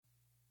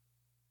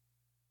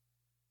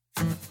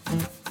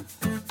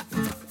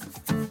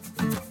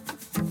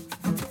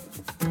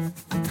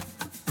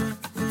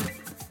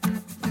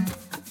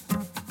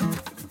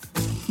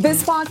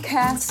This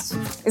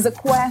podcast is a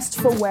quest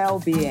for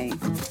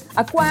well-being,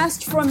 a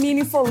quest for a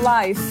meaningful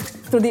life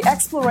through the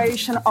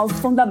exploration of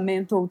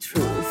fundamental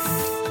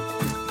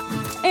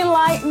truth.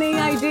 Enlightening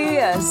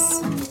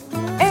ideas,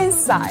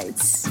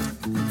 insights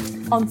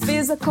on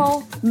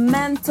physical,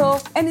 mental,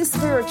 and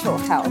spiritual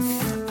health.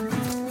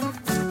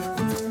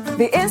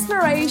 The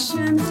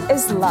inspiration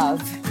is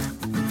love.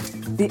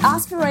 The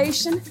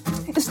aspiration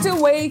is to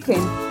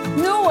awaken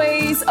new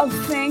ways of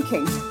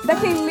thinking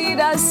that can lead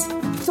us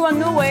to a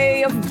new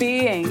way of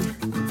being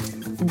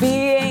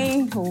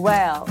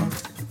well.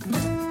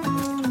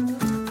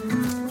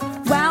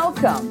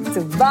 Welcome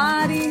to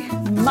Body,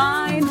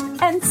 Mind,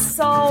 and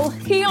Soul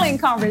Healing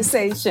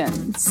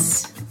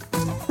Conversations.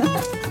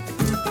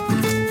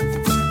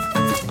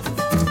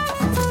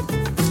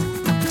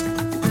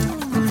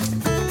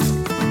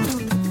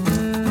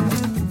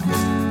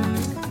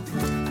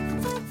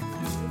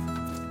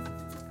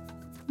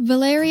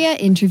 Valeria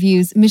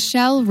interviews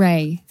Michelle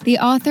Ray, the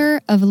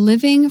author of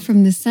Living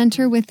from the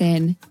Center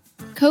Within,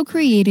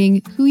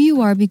 Co-Creating Who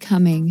You Are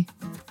Becoming.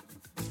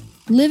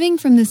 Living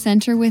from the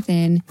Center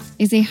Within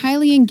is a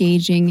highly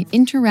engaging,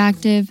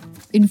 interactive,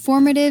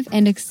 informative,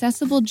 and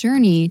accessible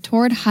journey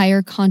toward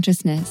higher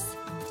consciousness.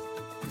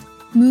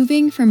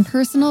 Moving from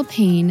personal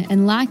pain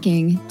and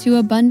lacking to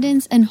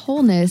abundance and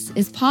wholeness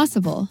is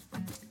possible.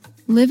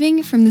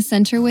 Living from the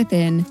Center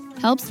Within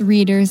helps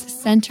readers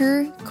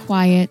center,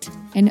 quiet,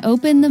 and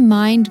open the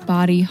mind,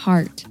 body,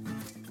 heart.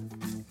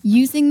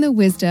 Using the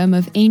wisdom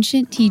of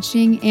ancient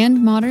teaching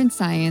and modern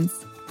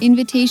science,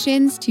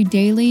 invitations to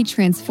daily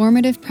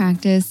transformative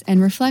practice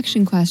and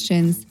reflection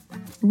questions,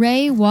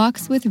 Ray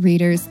walks with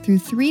readers through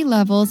 3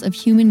 levels of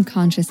human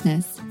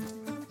consciousness: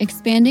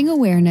 expanding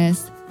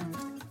awareness,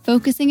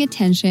 focusing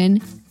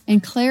attention,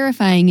 and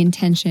clarifying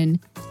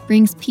intention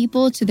brings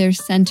people to their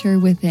center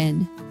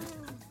within.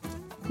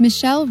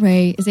 Michelle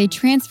Ray is a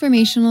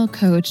transformational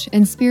coach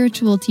and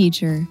spiritual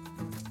teacher.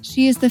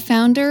 She is the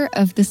founder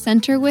of The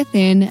Center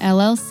Within,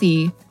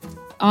 LLC,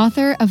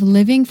 author of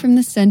Living from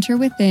the Center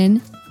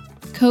Within,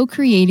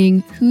 Co-Creating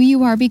Who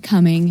You Are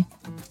Becoming,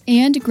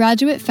 and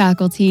graduate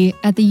faculty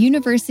at the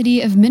University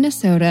of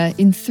Minnesota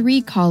in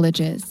 3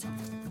 colleges.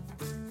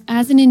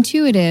 As an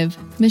intuitive,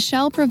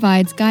 Michelle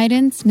provides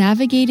guidance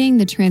navigating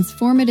the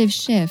transformative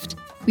shift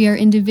we are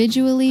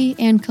individually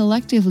and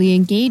collectively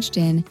engaged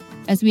in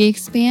as we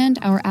expand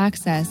our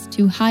access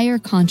to higher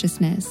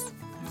consciousness.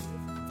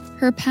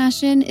 Her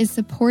passion is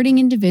supporting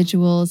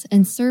individuals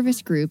and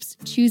service groups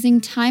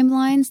choosing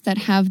timelines that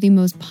have the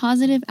most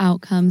positive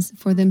outcomes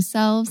for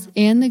themselves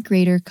and the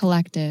greater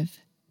collective.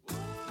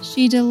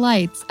 She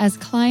delights as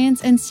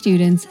clients and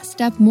students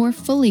step more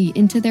fully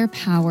into their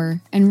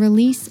power and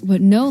release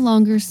what no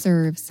longer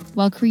serves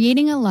while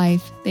creating a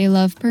life they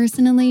love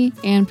personally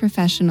and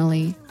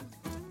professionally.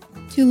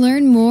 To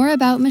learn more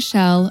about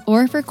Michelle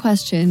or for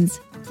questions,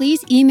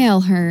 please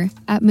email her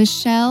at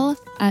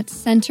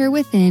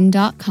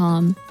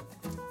michelle@centerwithin.com.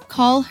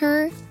 Call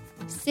her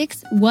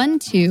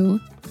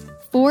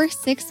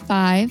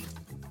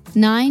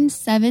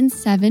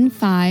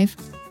 612-465-9775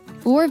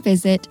 or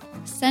visit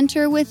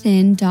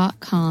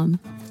centerwithin.com.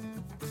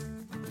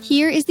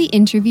 Here is the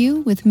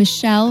interview with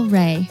Michelle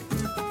Ray.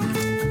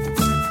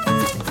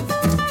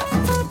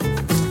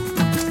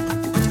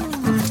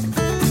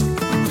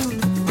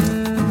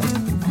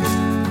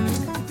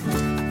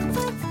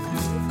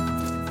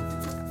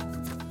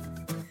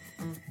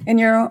 In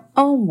your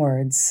own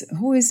words,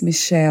 who is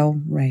Michelle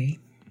Ray?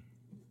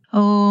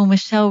 Oh,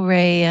 Michelle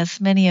Ray,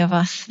 as many of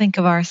us think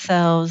of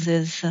ourselves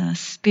as a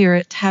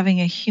spirit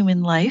having a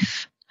human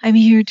life, I'm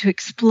here to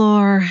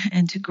explore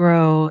and to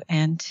grow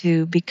and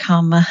to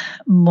become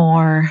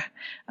more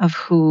of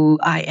who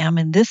I am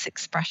in this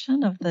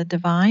expression of the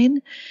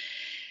divine,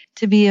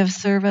 to be of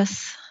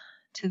service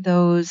to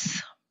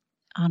those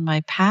on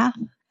my path.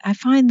 I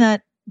find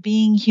that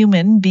being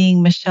human,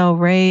 being Michelle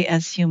Ray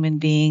as human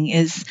being,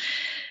 is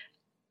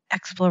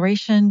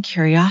exploration,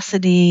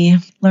 curiosity,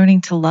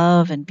 learning to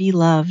love and be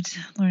loved,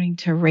 learning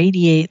to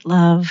radiate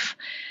love.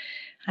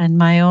 And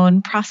my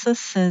own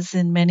process, as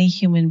in many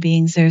human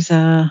beings, there's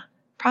a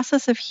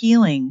process of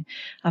healing,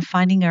 of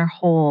finding our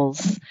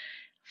holes,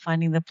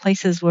 finding the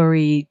places where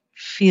we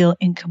feel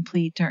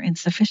incomplete or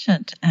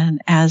insufficient. And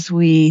as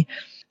we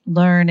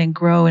learn and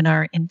grow in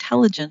our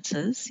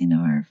intelligences,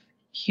 our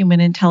human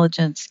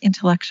intelligence,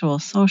 intellectual,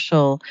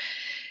 social,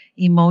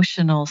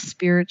 emotional,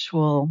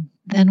 spiritual,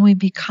 then we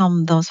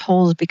become, those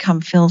holes become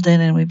filled in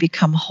and we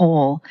become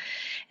whole.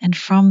 And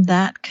from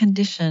that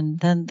condition,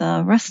 then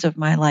the rest of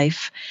my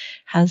life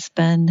has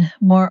been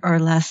more or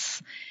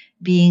less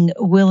being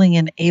willing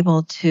and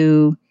able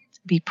to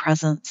be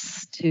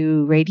presence,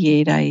 to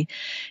radiate. I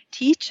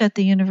teach at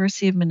the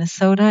University of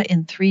Minnesota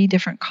in 3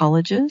 different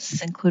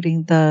colleges,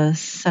 including the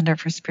Center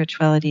for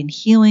Spirituality and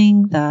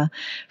Healing, the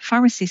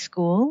Pharmacy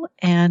School,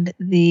 and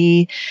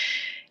the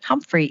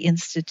Humphrey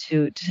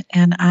Institute.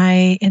 And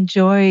I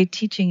enjoy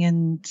teaching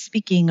and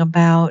speaking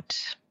about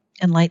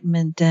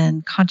enlightenment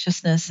and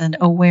consciousness and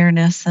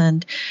awareness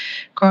and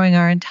growing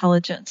our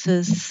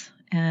intelligences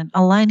and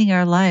aligning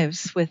our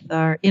lives with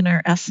our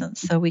inner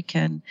essence so we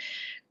can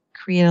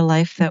create a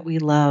life that we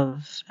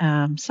love.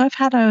 So I've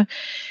had a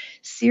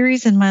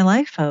series in my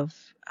life of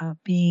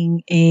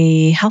being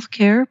a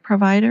healthcare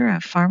provider,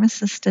 a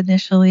pharmacist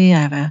initially. I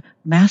have a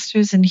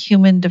master's in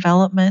human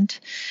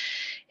development,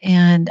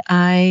 and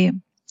I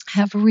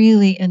have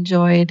really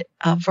enjoyed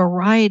a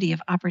variety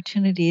of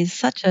opportunities,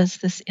 such as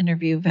this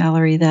interview,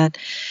 Valerie, that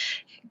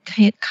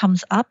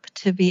comes up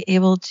to be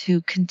able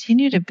to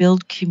continue to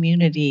build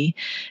community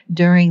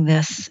during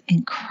this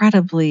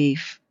incredibly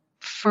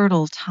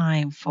fertile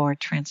time for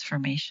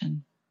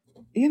transformation.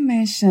 You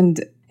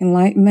mentioned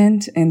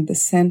enlightenment and the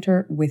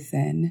center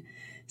within.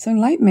 So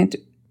enlightenment,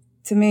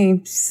 to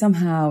me,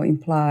 somehow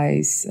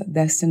implies a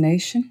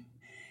destination,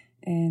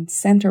 and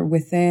center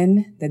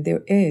within, that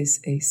there is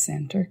a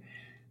center.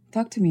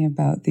 Talk to me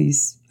about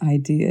these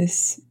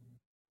ideas.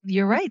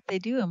 You're right. They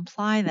do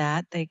imply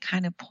that. They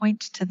kind of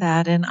point to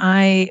that. And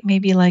I,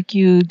 maybe like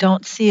you,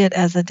 don't see it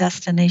as a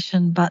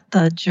destination, but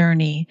the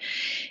journey.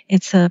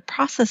 It's a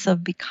process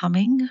of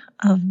becoming,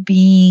 of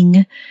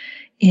being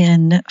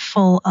in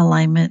full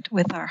alignment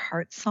with our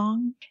heart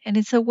song. And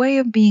it's a way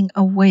of being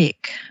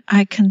awake.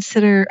 I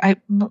consider a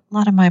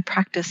lot of my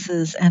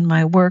practices and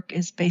my work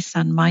is based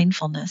on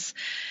mindfulness,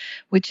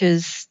 which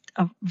is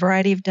a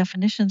variety of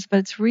definitions, but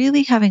it's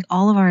really having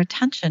all of our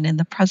attention in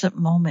the present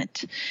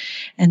moment.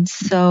 And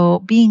so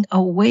being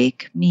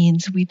awake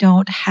means we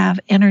don't have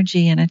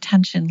energy and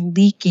attention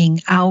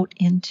leaking out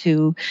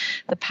into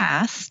the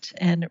past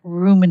and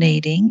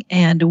ruminating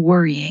and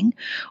worrying,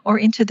 or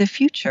into the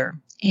future,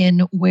 in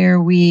where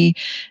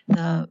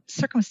the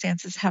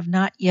circumstances have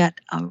not yet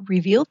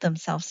revealed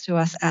themselves to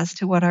us as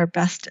to what our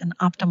best and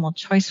optimal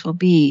choice will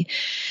be.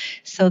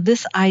 So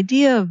this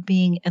idea of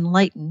being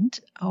enlightened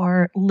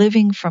or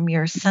living from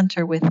your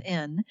center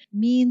within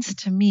means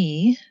to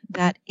me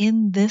that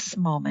in this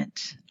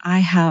moment, I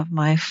have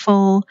my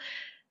full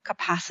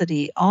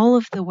capacity, all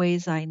of the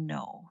ways I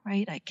know,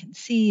 right? I can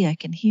see, I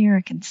can hear,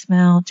 I can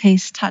smell,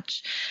 taste,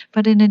 touch.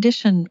 But in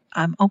addition,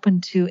 I'm open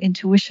to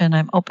intuition.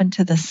 I'm open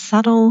to the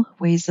subtle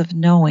ways of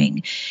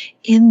knowing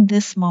in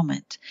this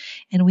moment.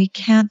 And we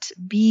can't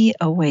be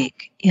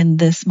awake in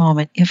this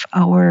moment if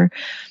our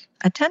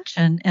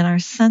attention and our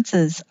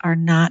senses are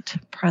not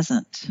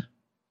present.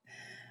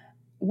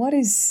 What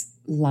is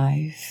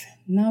life?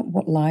 Not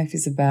what life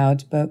is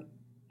about, but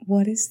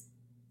what is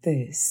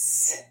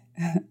this?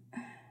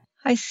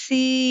 I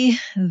see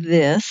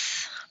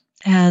this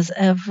as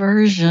a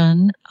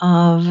version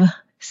of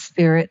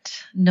spirit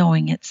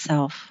knowing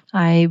itself.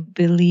 I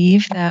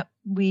believe that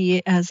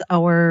we, as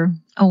our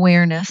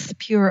awareness,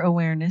 pure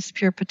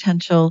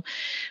potential,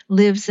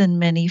 lives in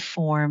many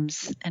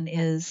forms and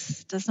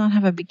does not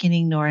have a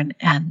beginning nor an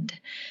end.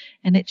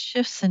 And it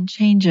shifts and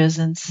changes.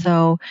 And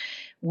so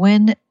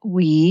when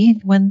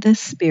this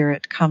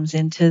spirit comes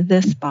into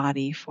this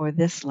body for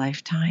this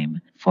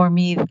lifetime, for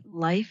me,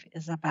 life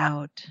is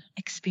about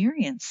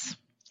experience.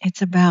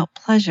 It's about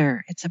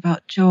pleasure. It's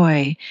about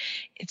joy.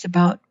 It's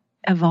about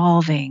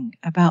evolving,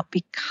 about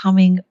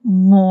becoming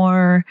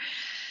more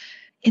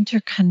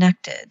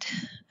interconnected,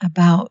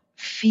 about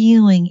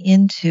feeling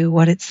into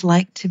what it's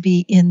like to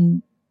be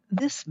in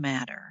this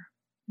matter,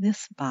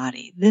 this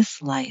body,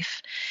 this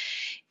life,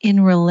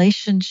 in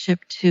relationship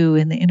to,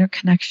 in the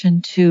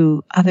interconnection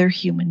to other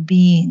human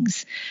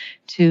beings,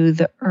 to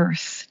the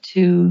earth,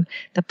 to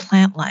the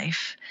plant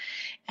life.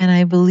 And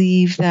I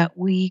believe that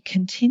we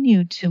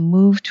continue to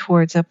move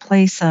towards a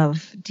place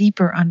of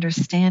deeper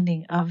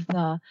understanding of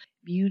the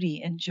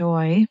beauty and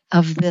joy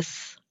of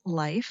this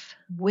life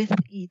with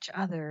each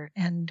other.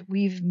 And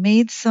we've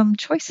made some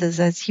choices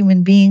as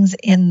human beings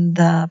in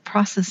the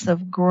process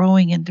of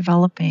growing and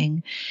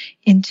developing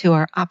into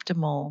our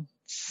optimal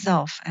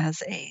self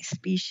as a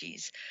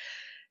species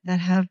that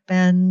have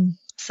been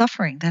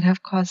suffering, that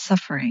have caused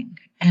suffering.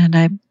 And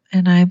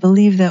I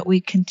believe that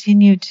we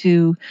continue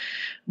to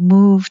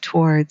move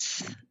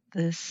towards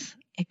this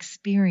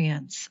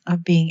experience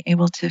of being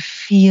able to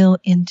feel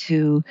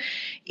into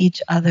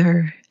each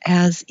other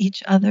as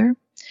each other.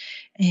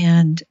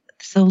 And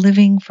so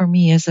living for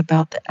me is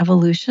about the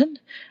evolution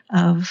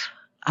of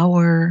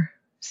our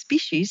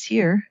species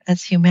here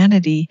as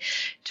humanity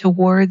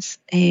towards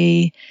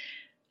a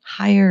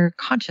higher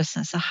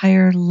consciousness, a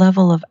higher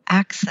level of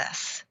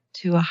access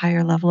to a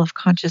higher level of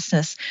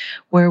consciousness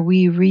where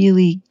we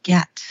really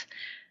get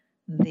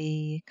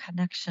the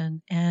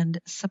connection and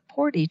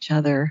support each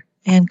other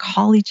and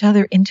call each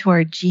other into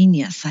our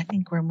genius. I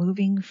think we're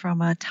moving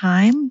from a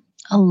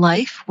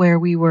life where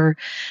we were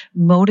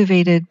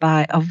motivated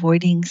by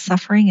avoiding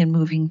suffering and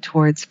moving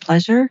towards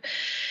pleasure,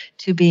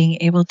 to being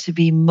able to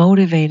be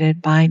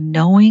motivated by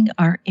knowing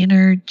our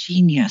inner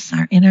genius,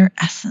 our inner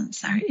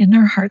essence, our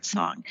inner heart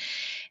song,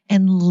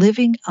 and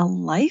living a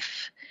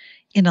life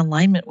in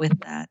alignment with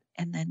that,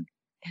 and then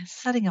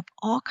setting up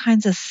all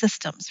kinds of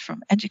systems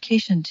from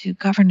education to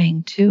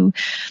governing to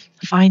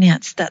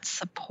finance that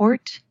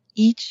support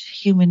each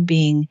human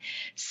being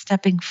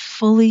stepping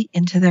fully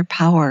into their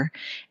power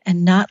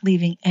and not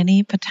leaving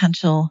any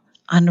potential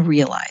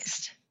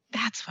unrealized.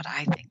 That's what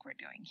I think we're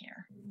doing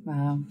here.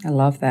 Wow, I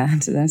love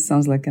that. That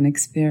sounds like an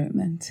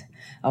experiment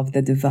of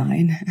the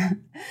divine.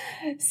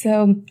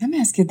 So let me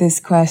ask you this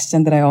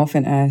question that I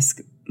often ask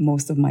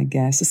most of my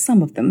guests, or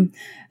some of them.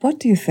 What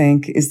do you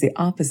think is the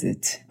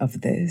opposite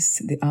of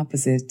this, the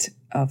opposite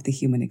of the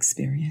human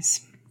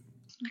experience?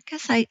 I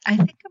guess I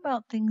think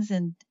about things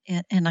in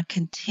a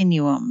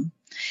continuum.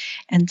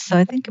 And so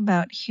I think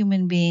about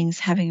human beings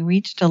having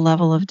reached a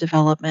level of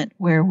development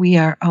where we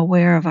are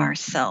aware of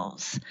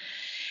ourselves.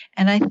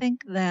 And I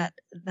think that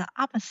the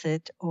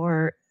opposite,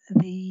 or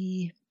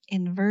the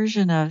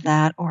inversion of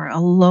that, or a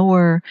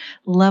lower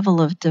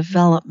level of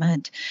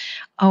development,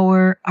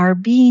 are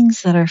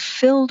beings that are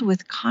filled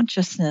with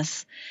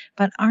consciousness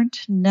but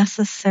aren't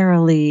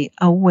necessarily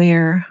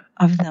aware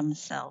of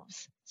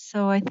themselves.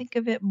 So I think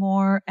of it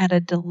more at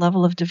a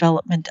level of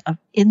development of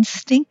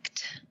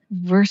instinct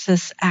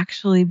versus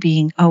actually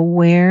being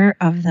aware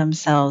of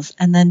themselves,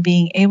 and then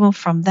being able,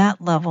 from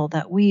that level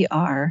that we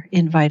are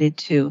invited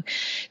to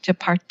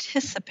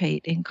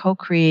participate in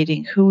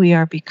co-creating who we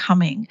are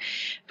becoming,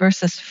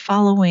 versus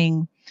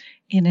following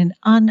in an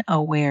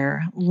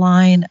unaware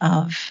line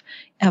of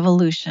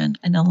evolution,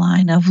 in a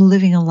line of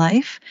living a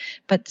life,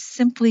 but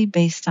simply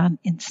based on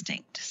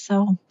instinct.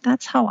 So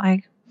that's how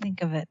I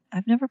think of it.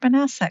 I've never been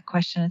asked that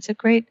question. It's a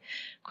great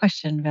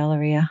question,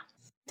 Valeria.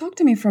 Talk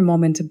to me for a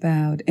moment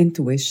about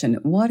intuition.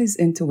 What is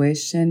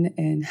intuition,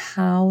 and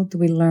how do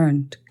we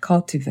learn to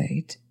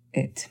cultivate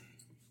it?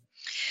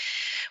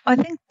 Well,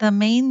 I think the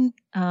main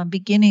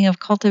beginning of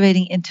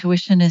cultivating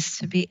intuition is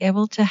to be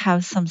able to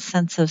have some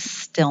sense of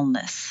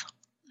stillness,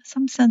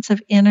 some sense of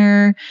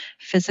inner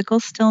physical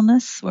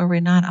stillness, where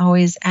we're not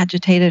always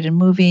agitated and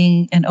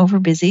moving and over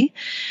busy.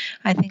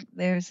 I think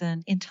there's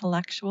an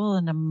intellectual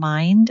and a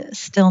mind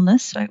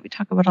stillness, right? We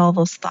talk about all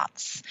those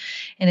thoughts.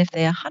 And if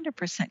they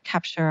 100%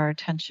 capture our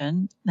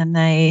attention, then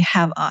they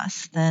have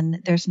us,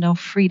 then there's no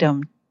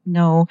freedom,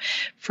 no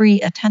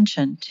free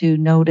attention to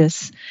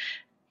notice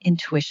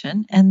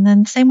intuition. And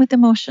then same with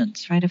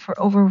emotions, right? If we're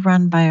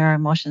overrun by our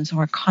emotions and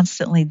we're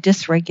constantly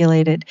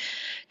dysregulated,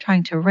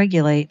 trying to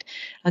regulate,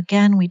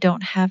 again, we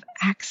don't have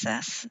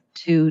access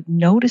to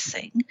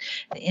noticing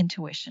the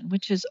intuition,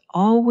 which is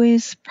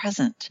always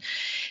present.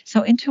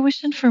 So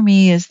intuition for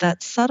me is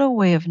that subtle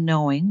way of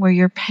knowing where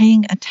you're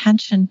paying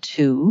attention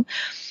to.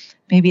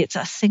 Maybe it's a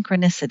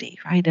synchronicity,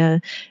 right?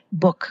 A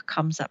book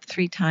comes up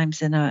 3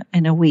 times in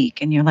a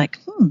week, and you're like,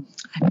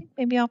 I think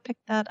maybe I'll pick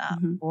that up.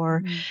 Mm-hmm.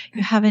 Or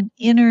you have an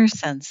inner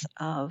sense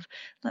of,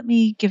 let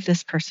me give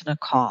this person a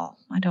call.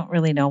 I don't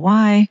really know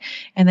why.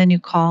 And then you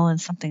call and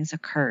something's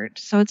occurred.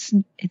 So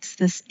it's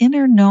this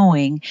inner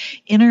knowing,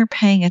 inner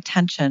paying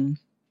attention.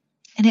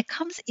 And it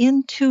comes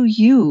into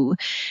you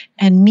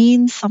and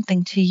means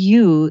something to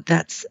you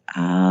that's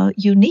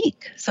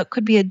unique. So it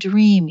could be a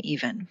dream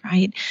even,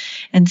 right?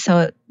 And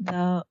so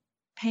the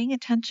paying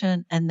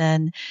attention and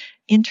then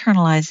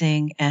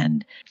internalizing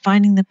and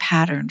finding the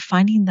pattern,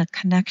 finding the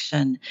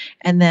connection,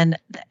 and then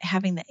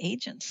having the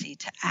agency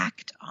to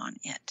act on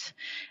it.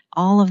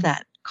 All of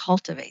that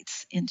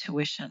cultivates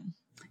intuition.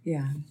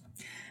 Yeah.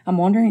 I'm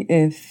wondering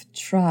if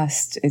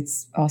trust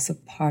is also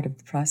part of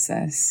the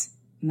process.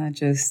 Not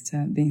just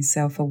being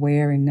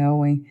self-aware and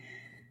knowing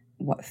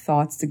what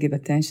thoughts to give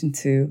attention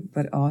to,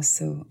 but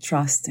also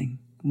trusting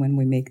when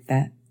we make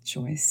that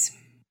choice.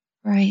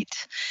 Right.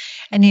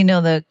 And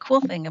the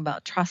cool thing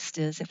about trust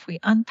is, if we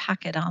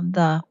unpack it on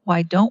the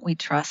why don't we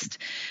trust,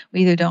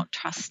 we either don't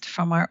trust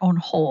from our own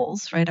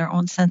holes, right, our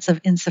own sense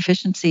of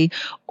insufficiency,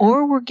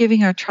 or we're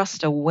giving our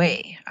trust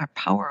away, our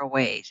power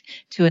away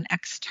to an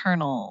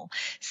external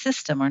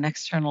system or an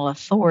external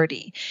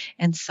authority.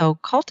 And so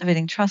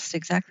cultivating trust,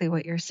 exactly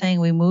what you're saying,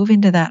 we move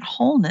into that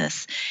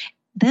wholeness.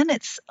 Then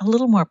it's a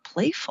little more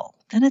playful.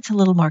 Then it's a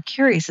little more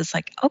curious. It's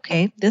like,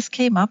 okay, this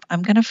came up.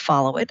 I'm going to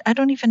follow it. I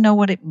don't even know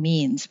what it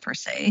means per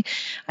se.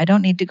 I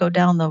don't need to go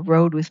down the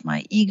road with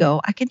my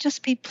ego. I can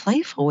just be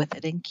playful with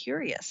it and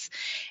curious.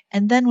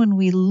 And then when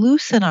we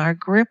loosen our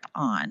grip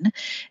on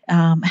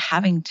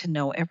having to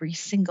know every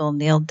single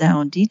nailed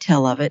down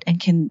detail of it, and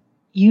can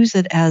use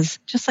it as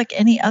just like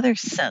any other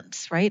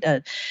sense, right?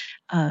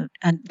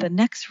 And the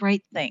next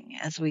right thing,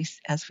 as we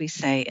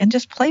say, and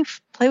just play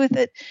with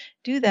it,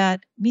 do that,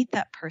 meet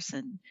that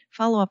person,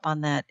 follow up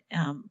on that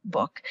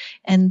book,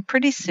 and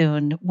pretty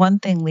soon one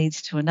thing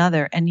leads to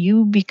another, and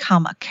you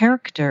become a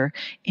character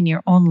in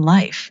your own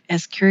life,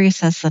 as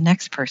curious as the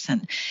next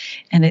person,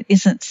 and it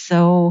isn't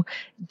so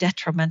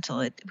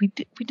detrimental.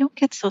 We don't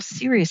get so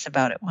serious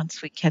about it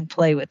once we can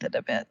play with it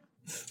a bit.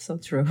 So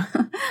true.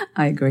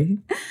 I agree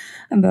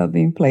about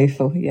being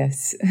playful.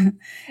 Yes.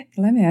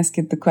 Let me ask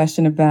you the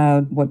question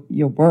about what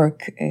your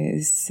work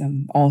is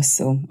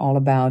also all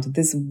about.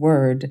 This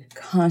word,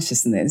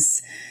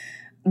 consciousness.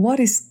 What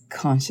is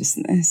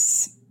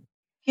consciousness?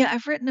 Yeah,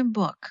 I've written a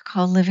book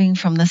called Living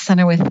from the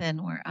Center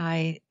Within, where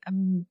I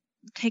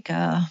take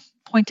a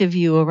point of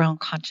view around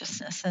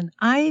consciousness. And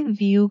I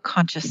view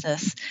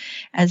consciousness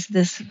as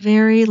this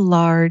very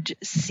large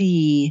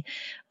sea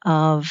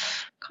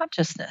of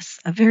consciousness,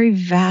 a very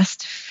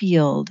vast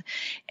field,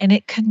 and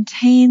it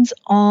contains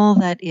all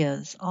that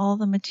is, all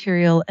the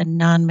material and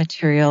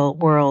non-material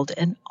world,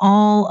 and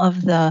all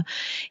of the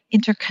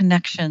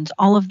interconnections,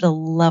 all of the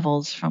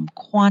levels from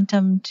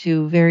quantum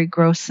to very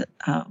gross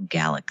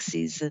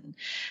galaxies and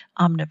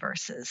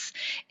omniverses.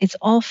 It's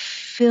all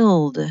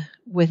filled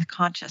with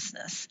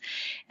consciousness.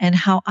 And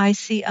how I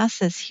see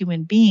us as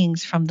human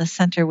beings from the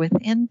center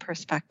within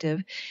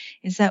perspective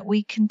is that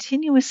we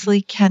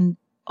continuously can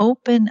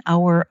open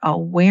our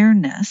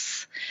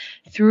awareness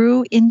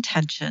through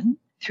intention,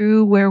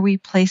 through where we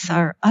place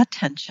our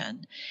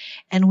attention,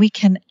 and we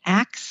can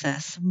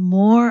access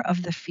more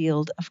of the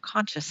field of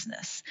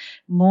consciousness,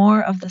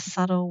 more of the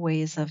subtle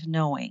ways of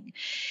knowing.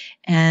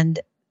 And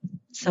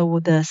so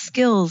the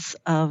skills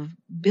of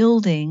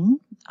building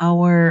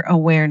our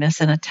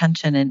awareness and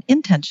attention and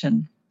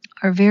intention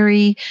are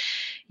very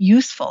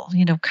useful,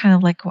 kind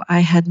of like what I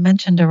had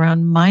mentioned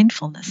around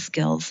mindfulness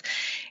skills.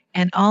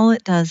 And all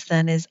it does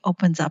then is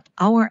opens up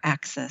our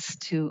access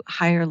to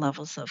higher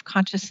levels of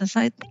consciousness.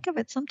 I think of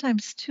it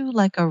sometimes too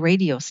like a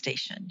radio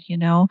station,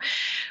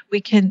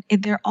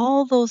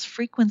 all those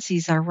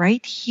frequencies are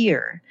right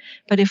here,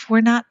 but if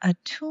we're not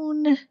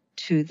attuned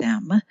to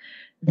them,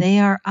 they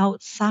are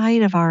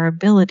outside of our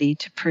ability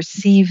to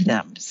perceive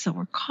them. So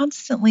we're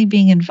constantly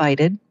being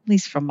invited, at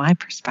least from my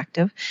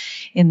perspective,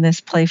 in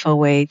this playful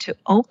way, to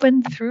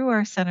open through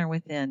our center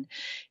within,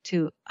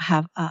 to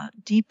have a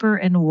deeper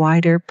and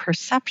wider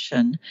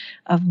perception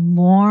of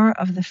more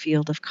of the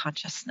field of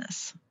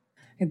consciousness.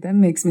 And that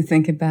makes me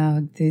think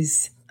about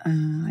this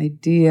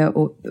idea,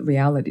 or the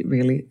reality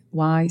really,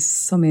 why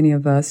so many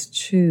of us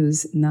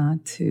choose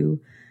not to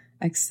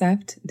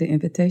accept the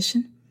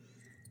invitation.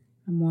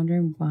 I'm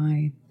wondering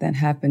why that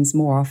happens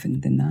more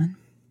often than not.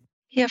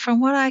 Yeah,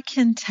 from what I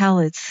can tell,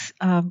 it's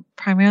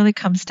primarily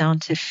comes down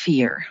to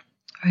fear,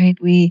 right?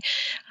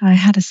 I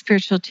had a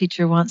spiritual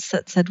teacher once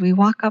that said we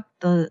walk up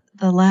the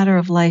ladder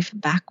of life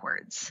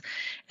backwards,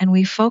 and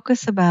we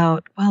focus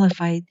about, well,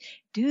 if I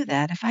do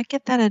that, if I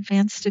get that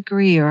advanced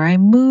degree, or I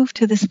move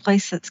to this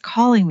place that's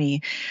calling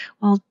me,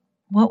 well,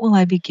 what will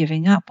I be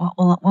giving up?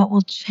 What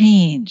will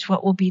change?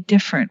 What will be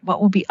different?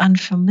 What will be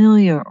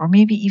unfamiliar or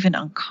maybe even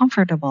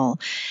uncomfortable?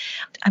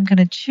 I'm going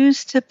to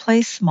choose to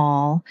play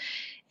small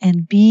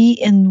and be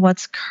in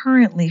what's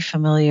currently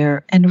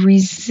familiar and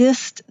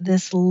resist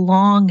this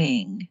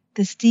longing,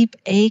 this deep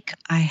ache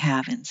I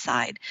have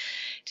inside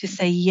to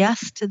say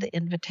yes to the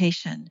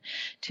invitation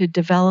to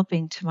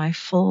developing to my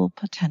full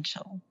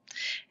potential.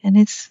 And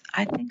it's,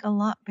 I think, a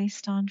lot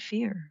based on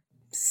fear.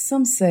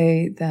 Some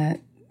say that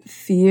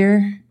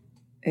fear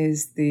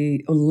is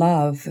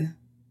love.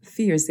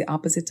 Fear is the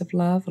opposite of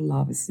love.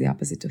 Love is the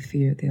opposite of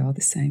fear. They are the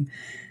same.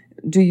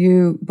 Do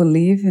you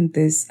believe in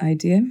this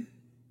idea?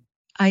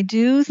 I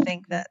do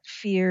think that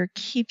fear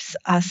keeps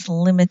us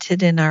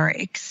limited in our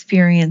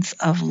experience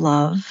of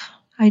love.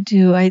 I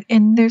do.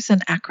 And there's an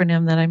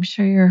acronym that I'm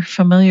sure you're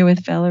familiar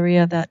with,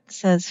 Valeria, that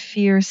says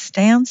fear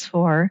stands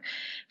for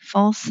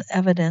false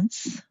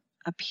evidence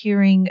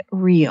appearing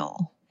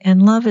real.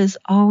 And love is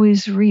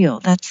always real.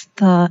 That's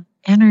the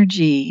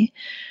energy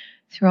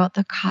throughout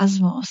the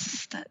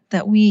cosmos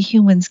that we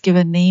humans give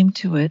a name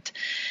to it,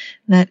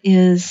 that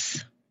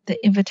is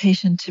the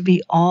invitation to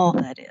be all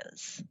that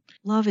is.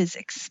 Love is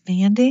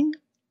expanding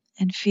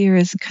and fear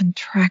is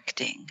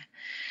contracting.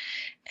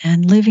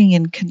 And living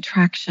in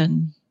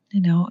contraction,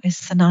 is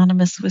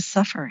synonymous with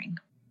suffering.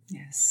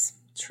 Yes,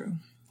 true.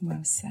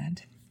 Well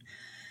said.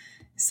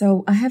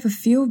 So I have a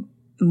few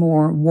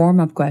more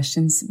warm-up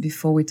questions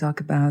before we talk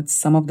about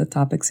some of the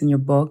topics in your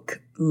book,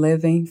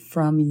 Living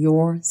from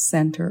Your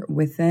Center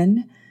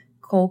Within,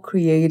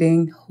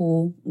 Co-Creating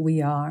Who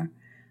We Are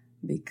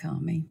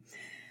Becoming.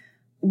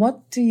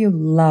 What do you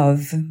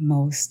love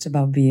most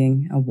about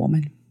being a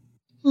woman?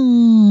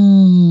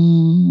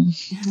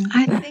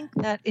 I think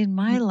that in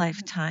my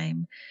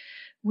lifetime,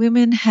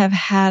 women have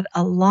had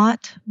a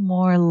lot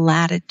more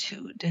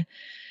latitude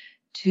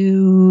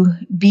to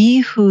be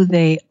who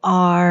they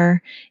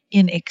are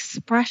in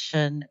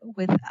expression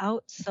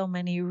without so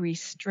many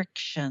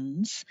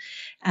restrictions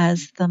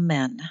as the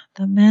men.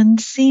 The men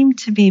seem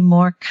to be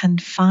more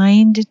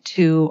confined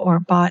to or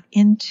bought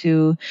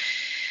into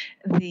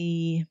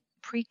the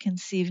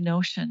preconceived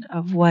notion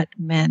of what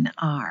men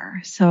are.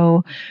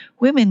 So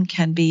women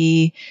can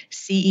be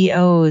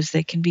CEOs,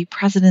 they can be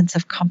presidents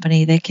of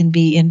company, they can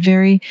be in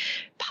very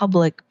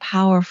public,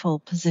 powerful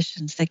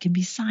positions, they can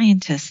be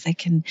scientists, they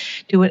can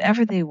do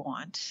whatever they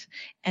want.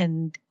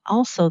 And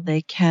also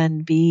they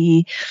can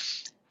be,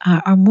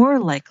 are more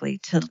likely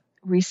to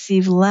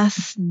receive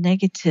less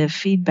negative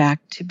feedback,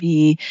 to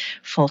be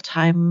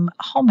full-time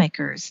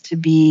homemakers, to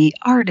be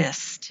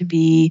artists,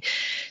 to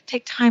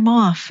take time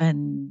off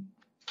and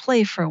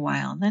play for a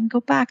while and then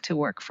go back to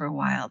work for a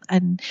while.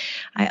 And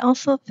I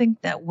also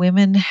think that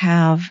women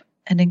have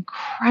an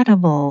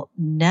incredible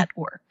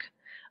network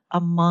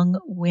among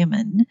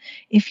women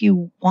if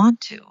you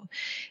want to.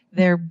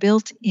 They're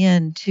built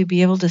in to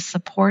be able to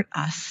support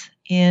us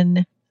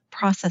in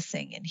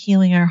processing and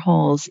healing our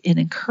holes, in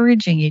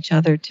encouraging each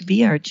other to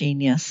be our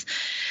genius,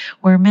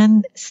 where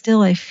men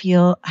still, I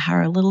feel,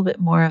 are a little bit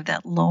more of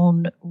that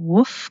lone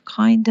wolf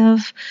kind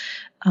of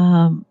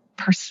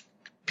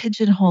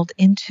pigeonholed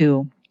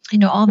into.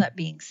 All that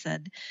being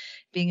said,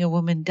 being a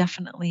woman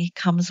definitely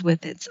comes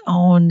with its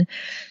own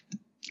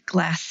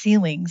glass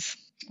ceilings,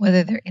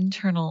 whether they're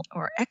internal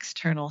or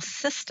external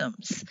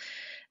systems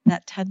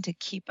that tend to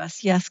keep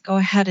us, yes, go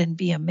ahead and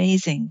be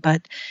amazing,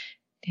 but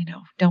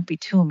don't be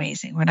too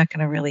amazing. We're not going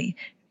to really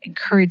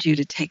encourage you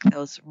to take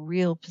those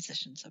real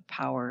positions of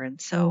power. And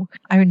so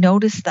I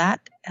noticed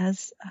that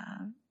as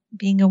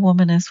being a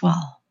woman as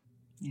well.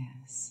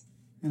 Yes,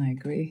 I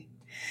agree.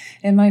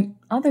 And my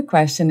other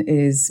question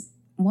is,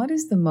 what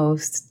is the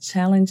most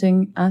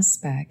challenging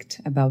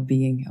aspect about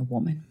being a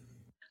woman?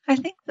 I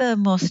think the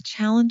most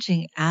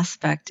challenging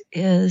aspect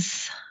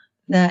is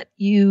that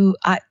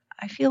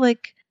I feel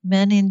like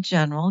men in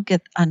general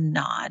get a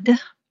nod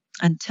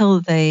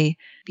until they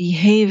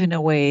behave in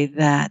a way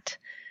that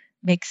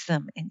makes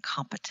them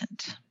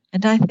incompetent.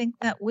 And I think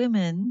that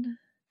women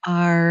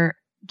are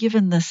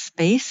given the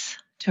space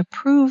to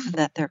prove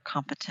that they're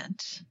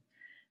competent.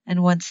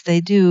 And once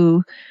they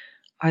do,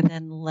 are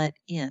then let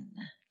in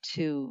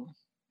to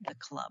the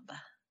club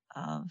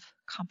of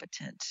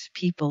competent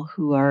people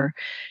who are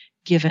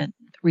given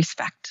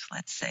respect,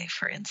 let's say,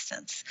 for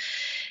instance.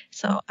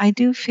 So I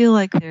do feel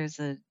like there's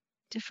a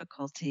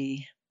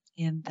difficulty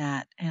in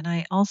that. And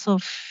I also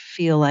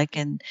feel like,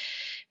 and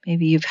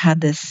maybe you've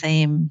had this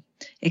same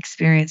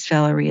experience,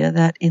 Valeria,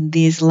 that in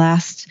these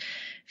last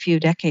few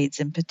decades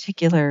in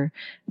particular,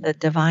 the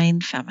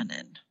divine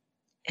feminine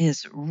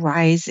is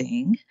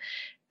rising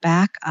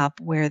back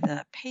up where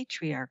the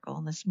patriarchal,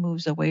 and this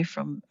moves away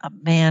from a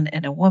man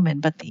and a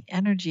woman, but the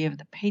energy of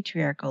the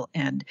patriarchal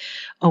and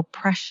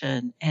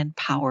oppression and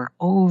power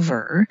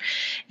over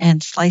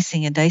and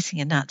slicing and dicing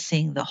and not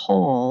seeing the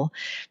whole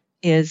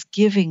is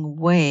giving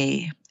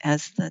way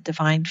as the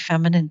divine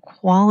feminine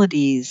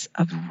qualities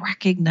of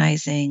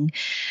recognizing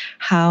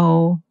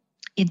how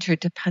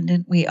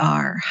interdependent we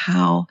are,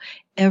 how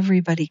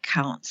everybody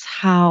counts,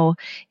 how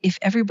if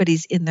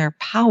everybody's in their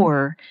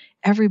power,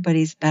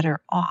 everybody's better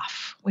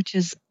off, which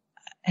is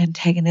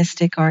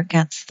antagonistic or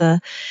against the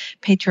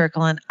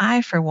patriarchal. And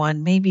I, for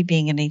one, maybe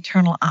being an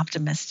eternal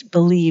optimist,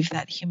 believe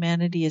that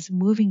humanity is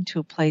moving to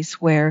a place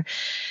where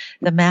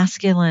the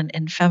masculine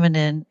and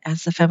feminine,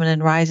 as the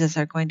feminine rises,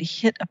 are going to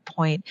hit a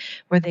point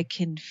where they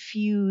can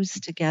fuse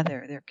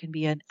together. There can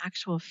be an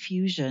actual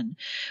fusion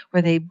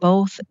where they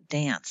both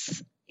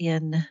dance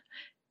in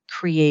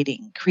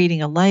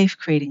creating a life,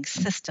 creating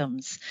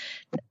systems,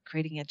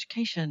 creating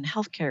education,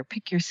 healthcare,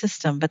 pick your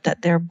system, but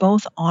that they're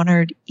both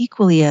honored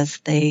equally as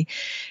they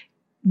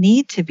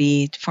need to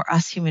be for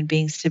us human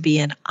beings to be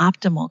in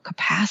optimal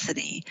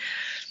capacity.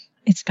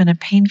 It's been a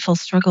painful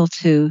struggle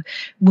to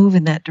move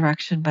in that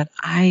direction, but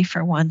I,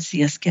 for one,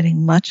 see us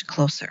getting much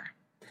closer.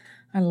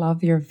 I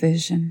love your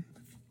vision.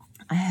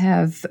 I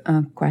have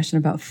a question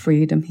about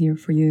freedom here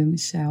for you,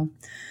 Michelle.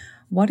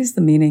 What is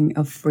the meaning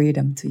of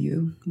freedom to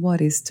you?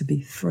 What is to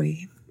be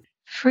free?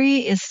 Free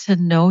is to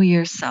know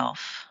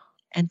yourself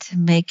and to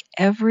make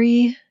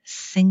every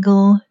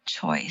single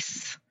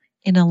choice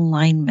in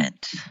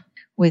alignment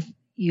with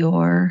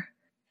your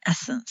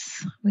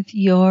essence, with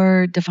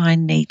your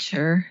divine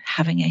nature,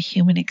 having a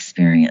human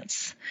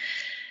experience.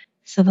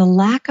 So the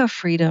lack of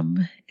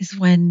freedom is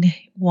when,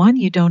 one,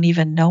 you don't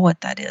even know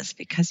what that is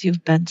because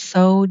you've been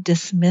so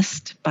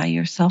dismissed by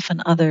yourself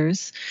and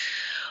others,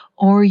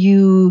 or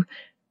you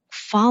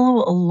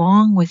follow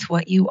along with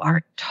what you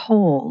are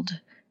told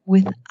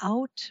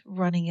without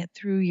running it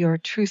through your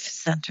truth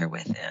center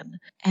within,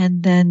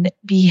 and then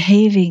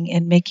behaving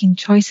and making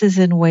choices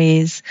in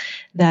ways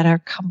that are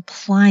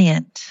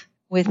compliant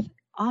with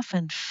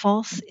often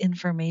false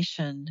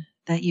information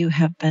that you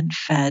have been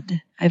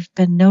fed. I've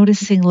been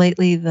noticing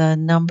lately the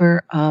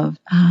number of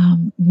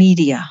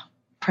media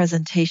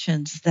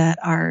presentations that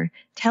are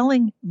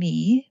telling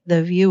me,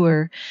 the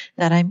viewer,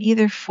 that I'm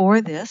either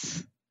for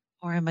this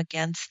or I'm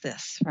against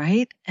this,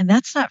 right? And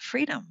that's not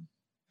freedom,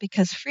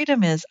 because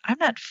freedom is I'm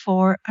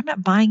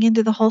not buying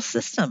into the whole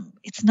system.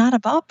 It's not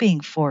about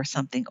being for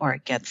something or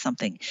against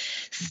something.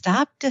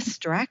 Stop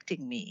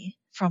distracting me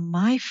from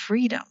my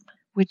freedom,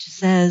 which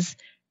says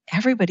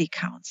everybody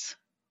counts.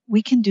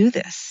 We can do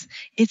this.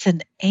 It's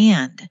an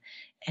and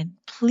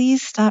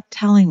please stop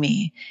telling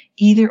me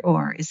either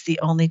or is the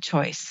only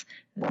choice.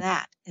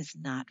 That is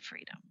not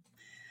freedom.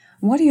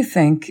 What do you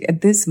think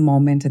at this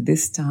moment, at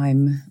this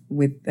time,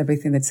 with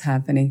everything that's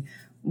happening,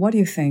 what do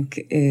you think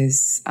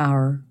is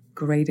our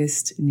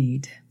greatest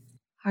need?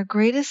 Our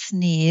greatest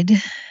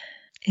need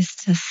is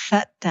to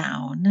set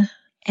down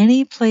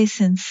any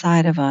place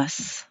inside of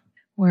us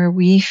where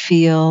we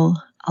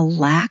feel a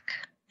lack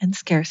and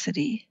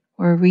scarcity,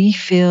 where we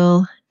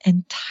feel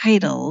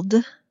entitled,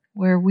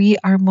 where we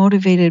are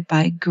motivated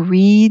by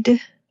greed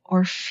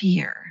or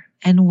fear.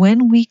 And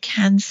when we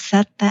can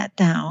set that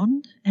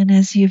down, and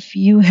as if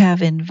you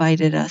have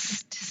invited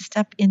us to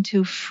step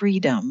into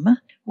freedom,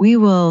 we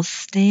will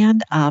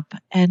stand up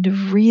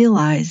and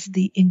realize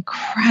the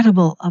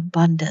incredible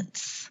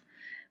abundance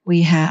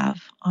we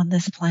have on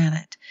this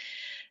planet,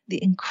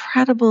 the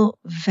incredible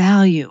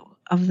value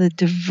of the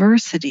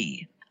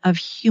diversity of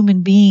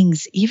human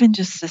beings, even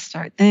just to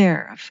start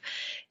there, of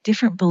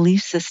different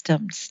belief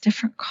systems,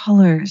 different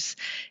colors,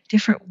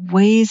 different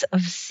ways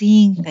of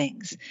seeing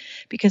things.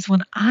 Because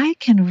when I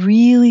can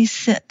really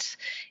sit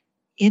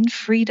in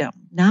freedom,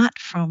 not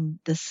from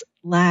this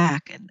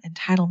lack and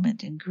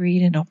entitlement and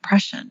greed and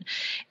oppression,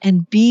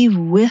 and be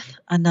with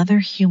another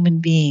human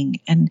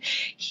being and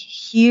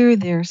hear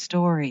their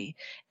story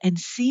and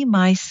see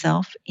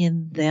myself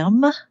in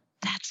them,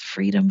 that's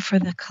freedom for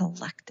the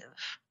collective.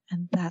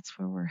 And that's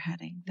where we're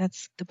heading.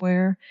 That's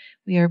where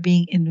we are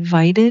being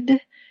invited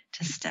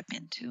to step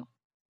into.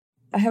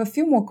 I have a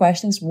few more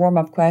questions,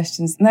 warm-up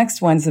questions.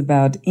 Next one's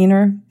about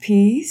inner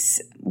peace.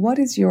 What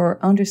is your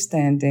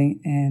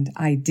understanding and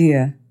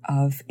idea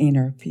of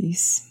inner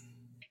peace?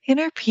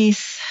 Inner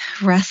peace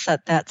rests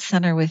at that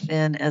center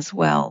within as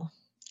well.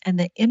 And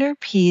the inner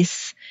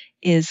peace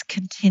is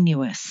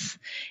continuous.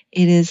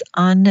 It is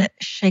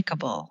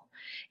unshakable.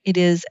 It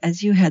is,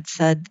 as you had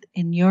said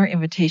in your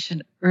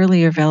invitation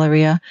earlier,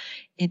 Valeria,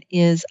 it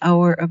is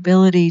our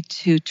ability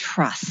to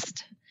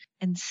trust.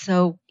 And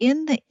so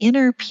in the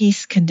inner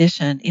peace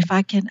condition, if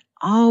I can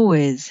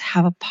always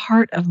have a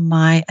part of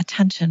my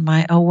attention,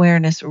 my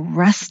awareness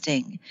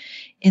resting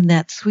in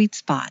that sweet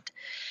spot,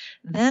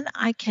 then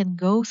I can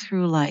go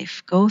through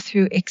life, go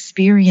through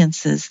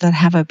experiences that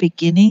have a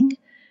beginning,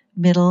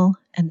 middle,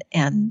 and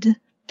end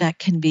that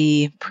can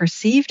be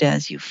perceived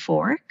as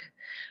euphoric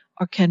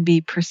or can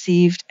be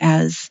perceived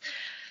as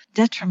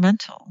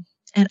detrimental.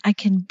 And I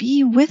can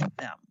be with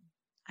them.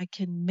 I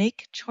can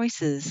make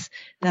choices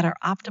that are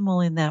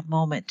optimal in that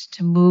moment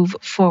to move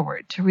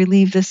forward, to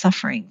relieve the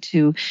suffering,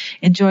 to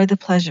enjoy the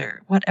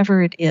pleasure,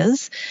 whatever it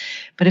is.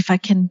 But if I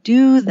can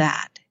do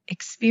that,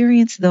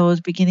 experience those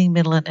beginning,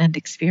 middle, and end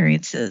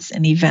experiences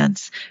and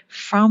events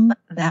from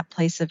that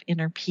place of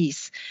inner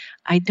peace,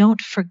 I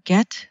don't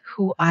forget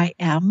who I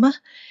am,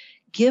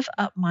 give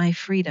up my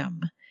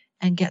freedom,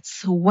 and get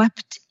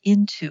swept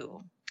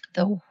into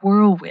the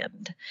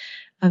whirlwind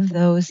of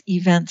those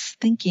events,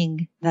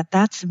 thinking that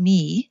that's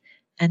me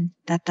and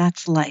that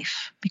that's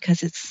life,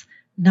 because it's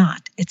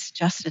not. It's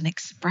just an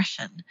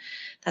expression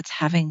that's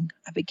having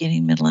a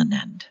beginning, middle, and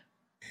end.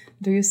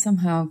 Do you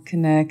somehow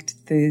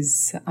connect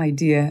this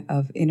idea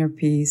of inner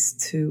peace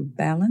to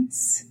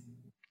balance?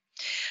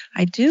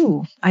 I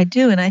do.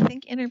 And I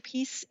think inner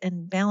peace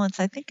and balance,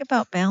 I think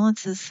about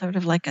balance as sort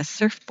of like a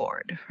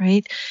surfboard,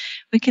 right?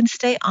 We can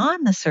stay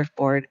on the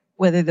surfboard,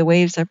 whether the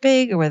waves are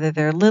big or whether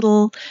they're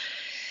little,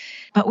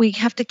 but we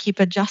have to keep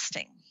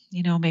adjusting,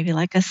 maybe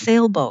like a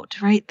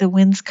sailboat, right? The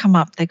winds come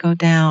up, they go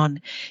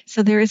down.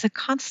 So there is a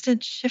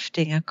constant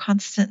shifting, a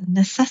constant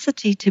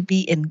necessity to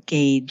be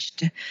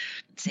engaged.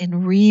 It's in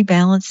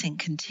rebalancing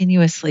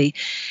continuously.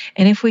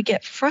 And if we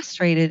get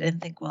frustrated and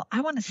think, well,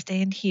 I want to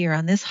stand here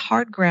on this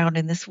hard ground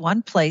in this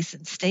one place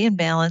and stay in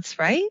balance,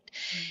 right?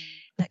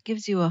 That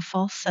gives you a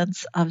false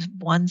sense of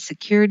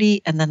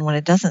security. And then when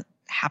it doesn't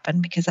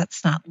happen, because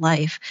that's not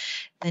life,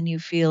 then you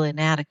feel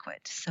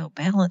inadequate. So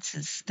balance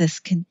is this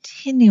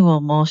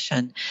continual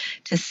motion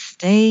to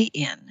stay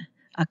in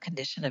a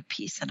condition of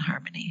peace and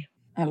harmony.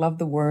 I love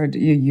the word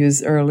you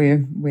used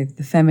earlier with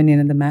the feminine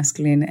and the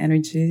masculine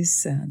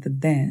energies, the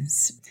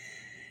dance.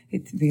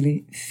 It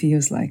really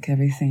feels like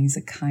everything's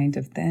a kind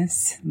of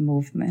dance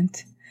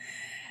movement.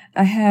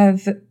 I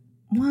have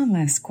one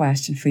last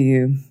question for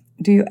you.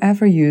 Do you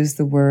ever use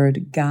the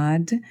word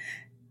God?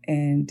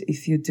 And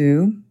if you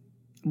do,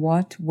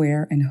 what,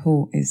 where, and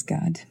who is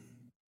God?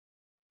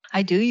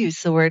 I do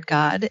use the word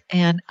God,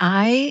 and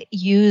I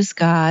use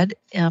God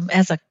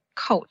as a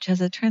coach,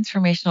 as a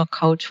transformational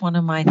coach. One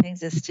of my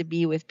things is to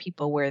be with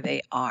people where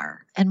they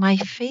are. And my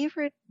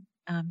favorite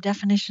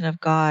definition of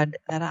God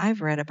that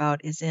I've read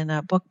about is in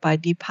a book by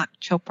Deepak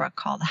Chopra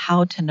called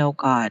How to Know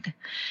God.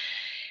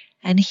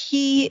 And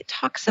he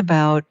talks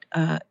about,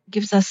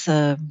 gives us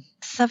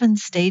 7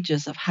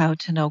 stages of how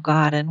to know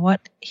God. And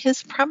what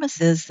his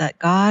premise is that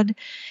God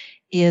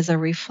is a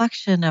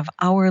reflection of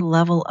our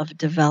level of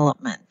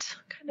development.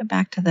 Kind of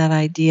back to that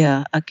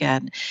idea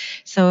again.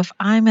 So if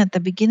I'm at the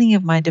beginning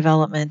of my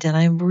development and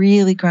I'm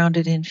really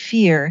grounded in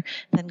fear,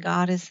 then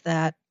God is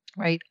that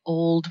right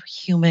old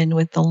human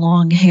with the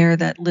long hair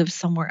that lives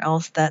somewhere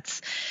else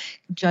that's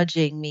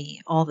judging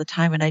me all the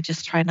time, and I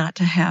just try not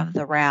to have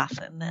the wrath.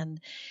 And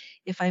then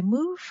if I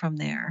move from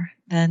there,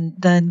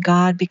 then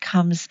God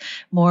becomes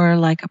more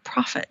like a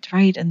prophet,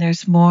 right? And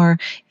there's more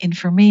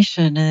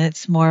information, and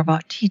it's more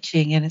about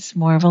teaching, and it's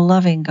more of a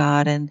loving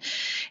God.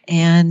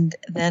 And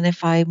then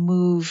if I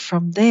move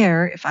from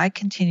there, if I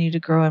continue to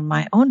grow in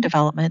my own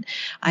development,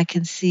 I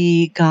can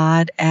see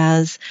God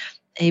as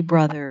a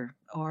brother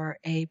or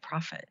a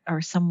prophet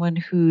or someone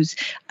who's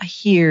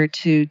here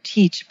to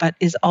teach but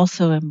is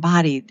also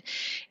embodied.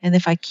 And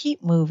if I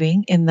keep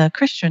moving in the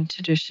Christian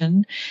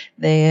tradition,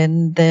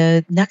 then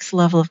the next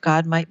level of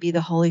God might be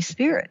the Holy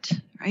Spirit,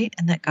 right?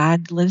 And that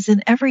God lives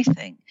in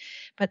everything.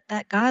 but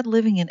that God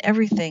living in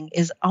everything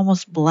is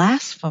almost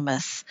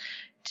blasphemous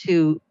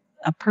to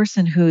a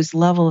person whose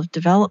level of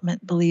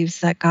development believes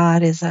that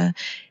God is a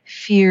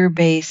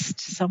fear-based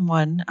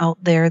someone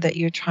out there that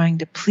you're trying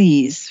to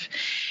please.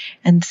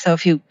 And so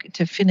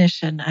to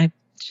finish, and I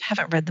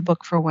haven't read the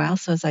book for a while,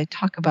 so as I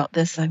talk about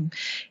this, I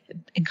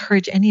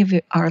encourage any of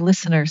our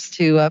listeners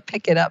to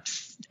pick it up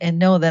and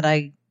know that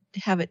I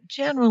have it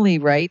generally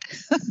right,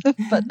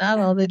 but not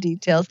all the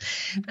details.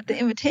 But the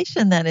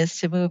invitation then is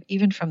to move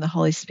even from the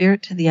Holy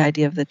Spirit to the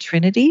idea of the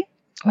Trinity,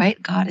 right?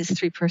 God is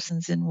three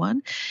persons in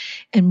one,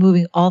 and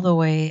moving all the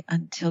way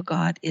until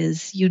God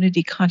is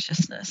unity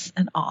consciousness,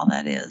 and all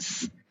that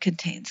is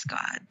contains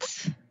God.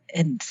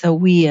 And so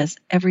we, as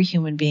every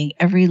human being,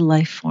 every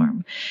life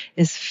form,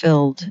 is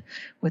filled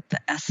with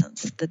the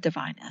essence, the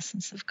divine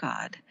essence of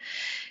God.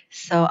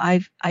 So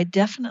I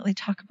definitely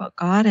talk about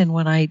God, and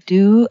when I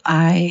do,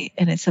 and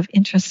it's of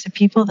interest to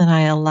people, then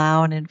I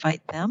allow and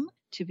invite them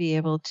to be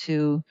able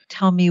to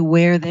tell me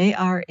where they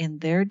are in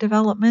their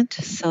development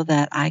so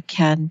that I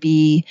can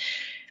be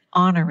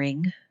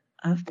honoring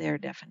of their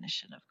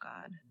definition of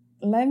God.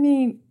 Let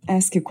me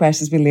ask you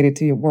questions related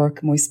to your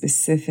work more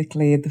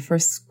specifically. The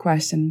first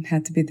question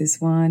had to be this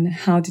one.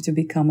 How did you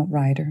become a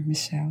writer,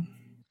 Michelle?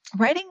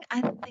 Writing,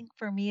 I think,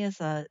 for me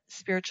is a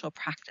spiritual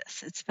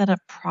practice. It's been a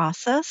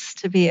process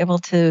to be able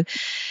to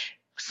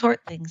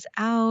sort things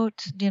out,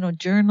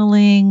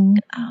 journaling,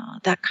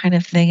 that kind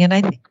of thing. And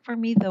I think for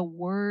me, the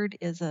word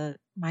is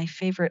my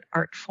favorite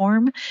art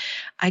form.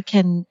 I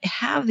can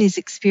have these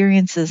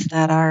experiences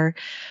that are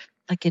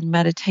like in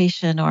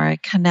meditation, or I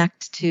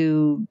connect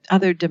to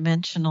other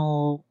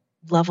dimensional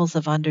levels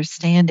of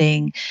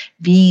understanding,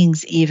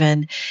 beings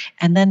even.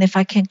 And then if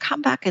I can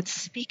come back and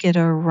speak it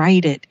or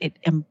write it,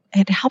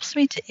 it helps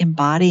me to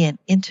embody and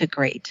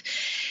integrate.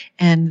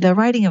 And the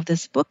writing of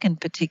this book in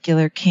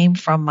particular came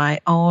from my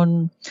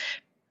own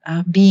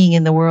being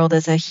in the world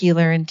as a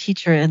healer and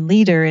teacher and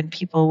leader. And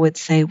people would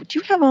say, would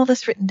you have all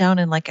this written down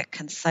in like a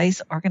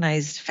concise,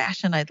 organized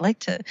fashion? I'd like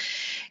to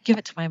give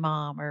it to my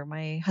mom or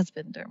my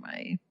husband or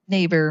my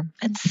neighbor.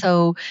 And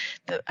so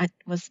it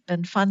was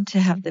been fun to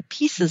have the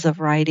pieces of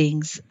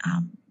writings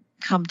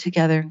come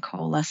together and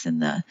coalesce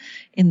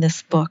in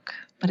this book.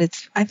 But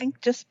it's, I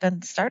think, just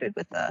been started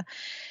with a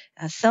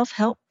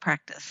self-help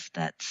practice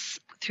that's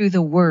through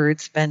the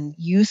words been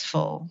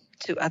useful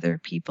to other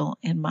people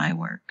in my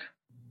work.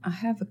 I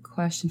have a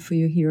question for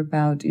you here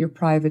about your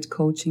private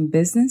coaching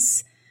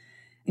business.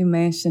 You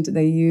mentioned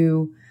that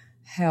you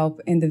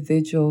help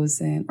individuals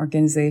and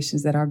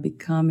organizations that are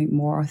becoming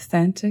more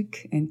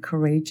authentic and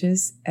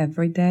courageous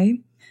every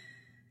day.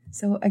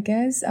 So I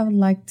guess I would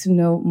like to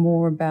know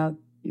more about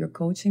your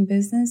coaching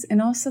business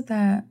and also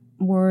that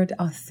word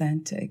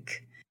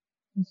authentic.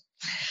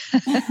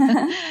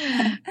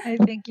 I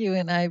think you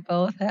and I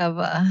both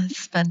have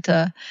spent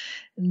a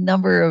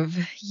number of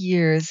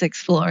years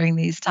exploring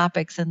these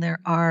topics, and there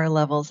are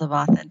levels of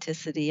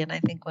authenticity. And I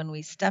think when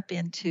we step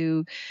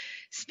into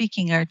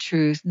speaking our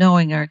truth,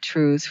 knowing our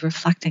truth,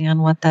 reflecting on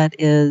what that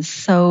is.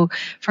 So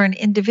for an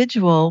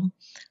individual,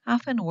 I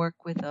often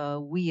work with a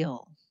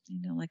wheel,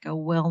 like a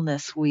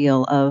wellness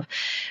wheel of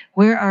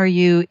where are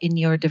you in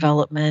your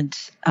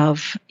development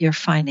of your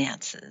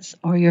finances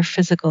or your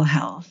physical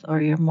health or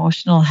your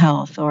emotional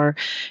health or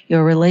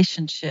your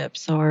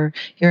relationships or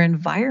your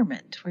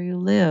environment where you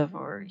live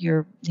or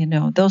your,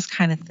 those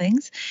kind of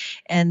things.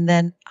 And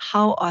then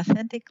how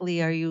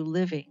authentically are you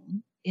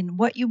living in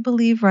what you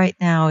believe right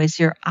now is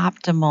your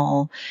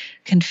optimal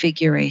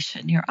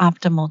configuration, your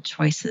optimal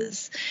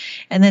choices.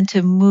 And then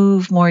to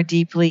move more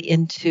deeply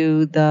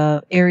into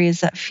the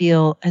areas that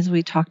feel, as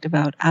we talked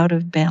about, out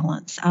of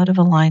balance, out of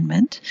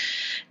alignment,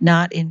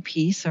 not in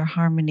peace or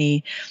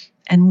harmony.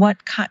 And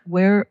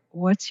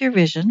what's your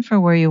vision for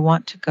where you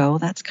want to go?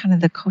 That's kind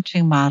of the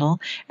coaching model.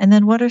 And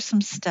then what are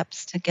some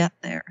steps to get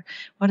there?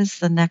 What is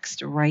the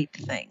next right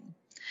thing?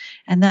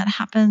 And that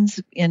happens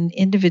in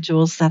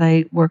individuals that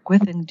I work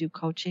with and do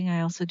coaching.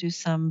 I also do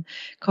some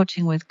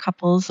coaching with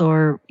couples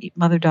or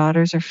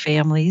mother-daughters or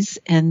families,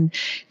 and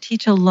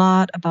teach a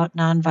lot about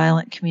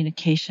nonviolent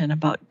communication,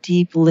 about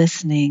deep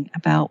listening,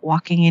 about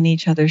walking in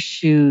each other's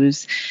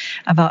shoes,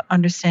 about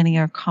understanding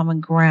our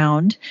common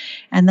ground.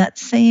 And that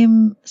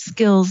same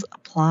skills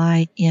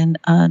apply in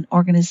an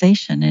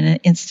organization, in an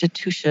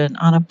institution,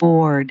 on a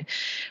board.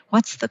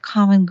 What's the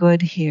common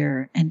good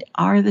here? And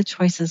are the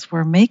choices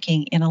we're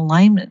making in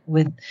alignment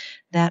with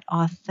that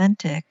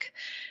authentic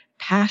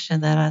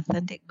passion, that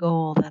authentic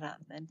goal, that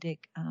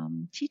authentic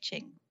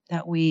teaching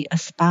that we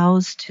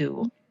espouse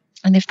to?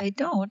 And if they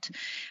don't,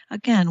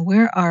 again,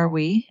 where are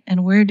we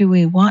and where do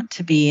we want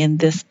to be in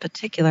this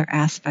particular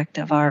aspect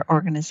of our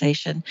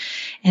organization?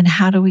 And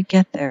how do we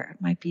get there?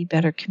 It might be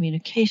better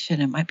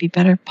communication. It might be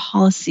better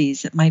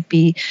policies. It might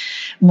be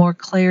more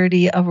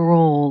clarity of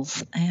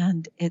roles.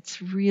 And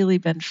it's really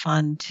been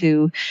fun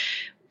to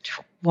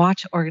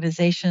watch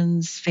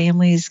organizations,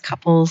 families,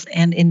 couples,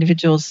 and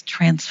individuals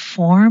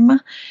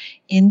transform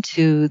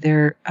into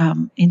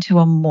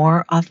a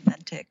more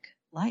authentic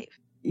life.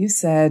 You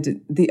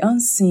said the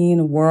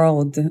unseen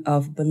world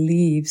of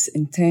beliefs,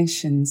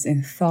 intentions,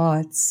 and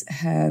thoughts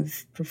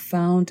have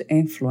profound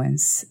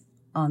influence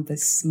on the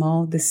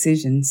small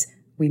decisions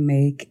we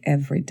make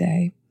every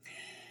day.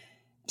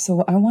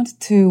 So I wanted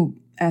to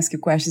ask you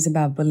questions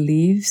about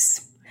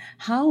beliefs.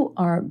 How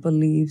are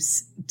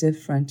beliefs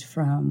different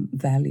from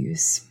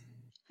values?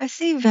 I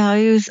see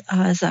values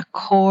as a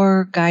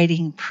core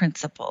guiding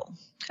principle,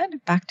 kind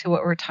of back to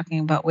what we're talking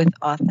about with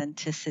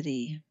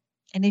authenticity.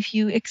 And if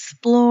you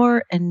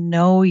explore and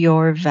know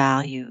your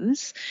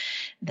values,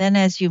 then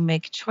as you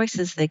make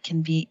choices, they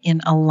can be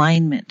in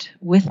alignment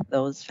with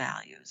those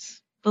values.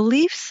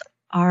 Beliefs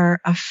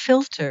are a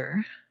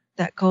filter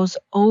that goes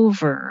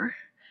over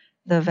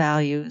the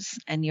values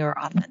and your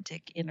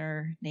authentic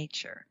inner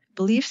nature.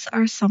 Beliefs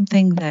are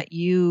something that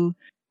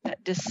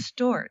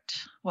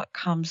distort what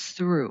comes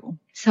through.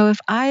 So if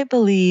I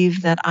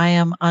believe that I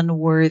am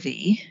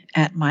unworthy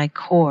at my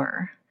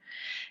core,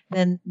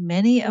 then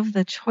many of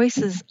the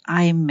choices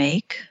I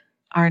make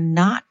are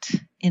not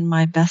in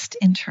my best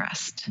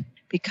interest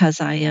because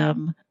I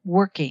am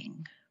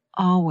working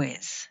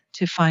always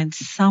to find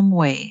some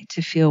way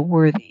to feel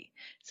worthy.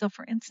 So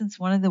for instance,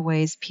 one of the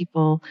ways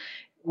people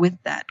with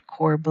that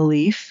core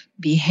belief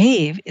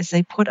behave is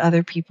they put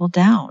other people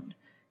down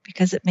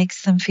because it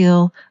makes them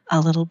feel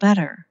a little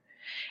better.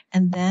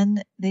 And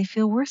then they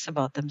feel worse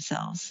about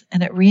themselves.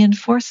 And it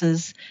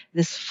reinforces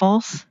this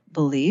false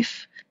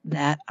belief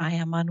that I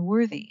am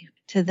unworthy.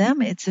 To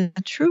them, it's a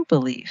true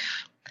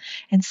belief.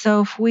 And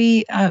so if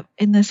we,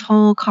 in this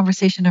whole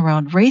conversation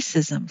around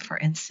racism, for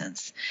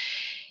instance,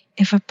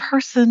 if a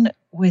person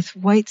with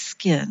white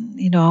skin,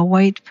 a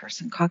white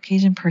person,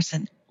 Caucasian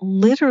person,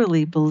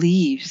 literally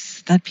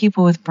believes that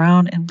people with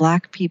brown and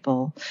black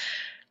people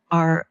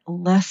are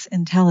less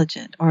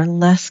intelligent or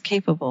less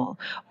capable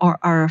or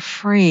are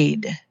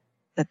afraid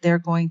that they're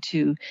going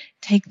to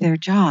take their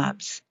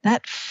jobs,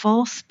 that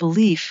false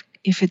belief,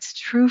 if it's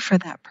true for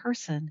that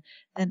person,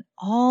 then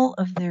all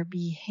of their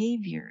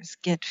behaviors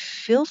get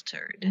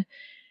filtered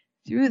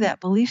through that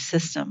belief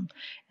system,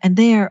 and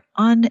they are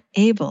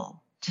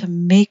unable to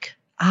make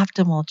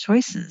optimal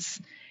choices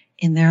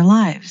in their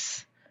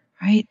lives,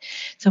 right?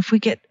 So if we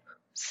get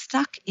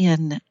stuck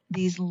in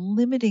these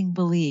limiting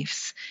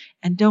beliefs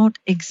and don't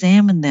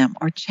examine them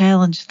or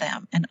challenge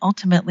them and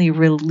ultimately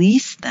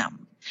release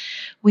them,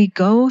 we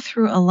go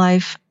through a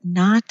life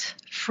not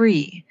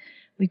free.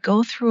 We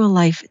go through a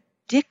life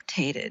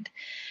dictated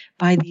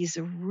by these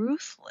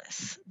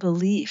ruthless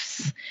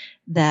beliefs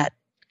that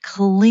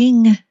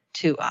cling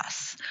to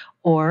us,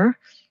 or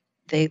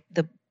the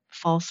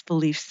false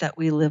beliefs that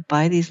we live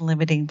by, these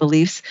limiting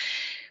beliefs.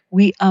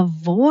 We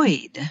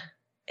avoid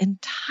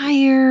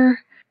entire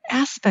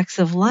aspects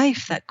of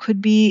life that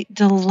could be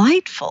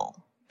delightful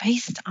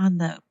based on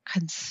the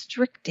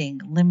constricting,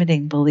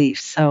 limiting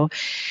beliefs. So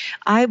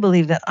I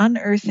believe that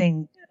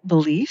unearthing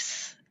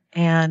beliefs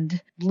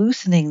and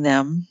loosening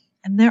them,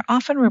 and they're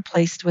often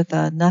replaced with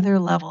another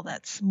level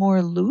that's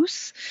more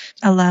loose,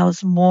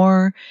 allows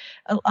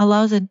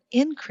an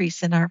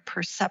increase in our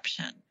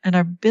perception and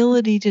our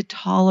ability to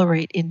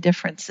tolerate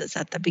indifferences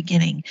at the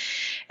beginning.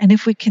 And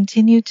if we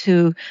continue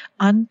to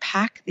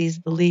unpack these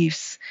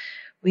beliefs,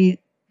 we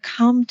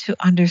come to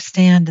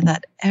understand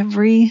that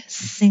every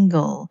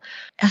single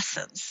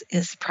essence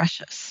is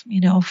precious,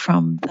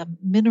 from the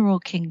mineral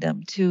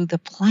kingdom to the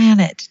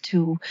planet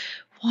to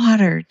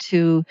water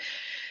to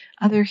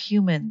other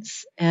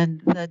humans.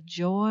 And the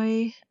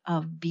joy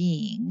of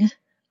being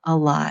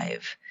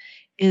alive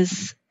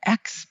is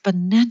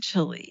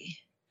exponentially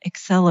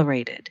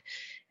accelerated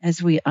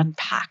as we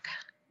unpack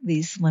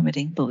these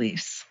limiting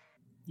beliefs.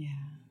 Yeah.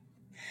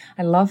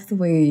 I love the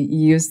way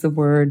you use the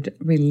word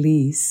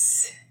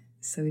release.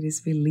 So it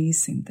is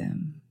releasing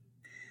them.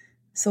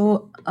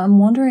 So I'm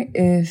wondering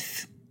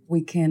if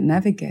we can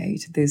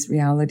navigate this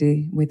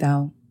reality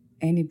without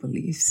any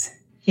beliefs.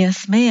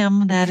 Yes,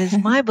 ma'am. That is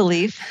my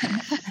belief.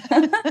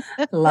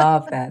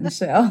 Love that,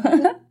 Michelle.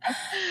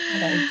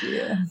 Good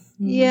idea.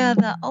 Yeah,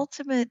 the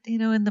ultimate,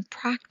 in the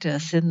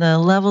practice, in the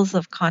levels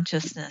of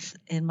consciousness.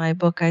 In my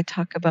book, I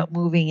talk about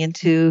moving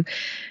into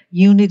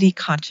unity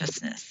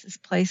consciousness, this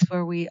place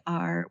where we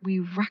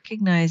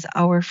recognize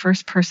our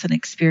first person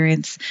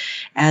experience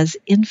as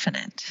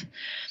infinite.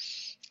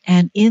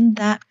 And in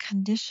that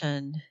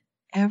condition,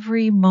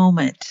 every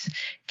moment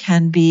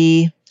can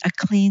be a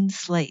clean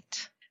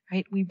slate.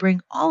 Right? We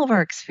bring all of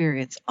our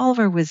experience, all of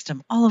our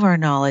wisdom, all of our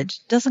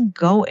knowledge, doesn't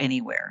go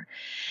anywhere.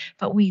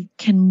 But we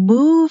can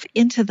move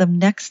into the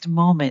next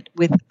moment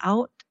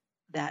without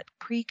that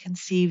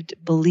preconceived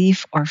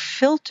belief or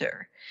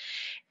filter.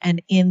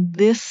 And in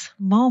this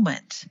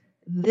moment,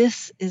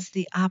 this is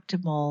the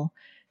optimal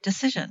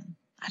decision.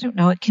 I don't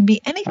know, it can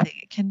be anything.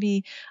 It can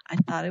be, I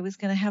thought I was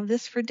going to have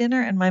this for dinner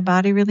and my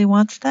body really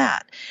wants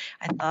that.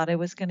 I thought I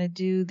was going to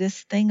do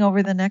this thing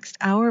over the next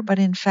hour, but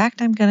in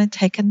fact, I'm going to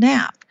take a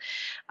nap.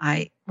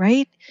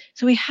 Right?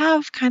 So we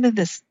have kind of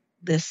this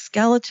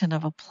skeleton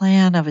of a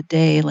plan of a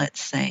day,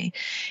 let's say.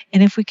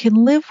 And if we can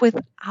live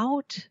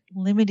without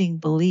limiting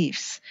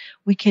beliefs,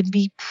 we can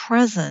be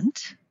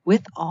present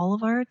with all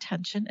of our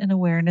attention and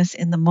awareness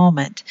in the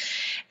moment,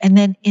 and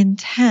then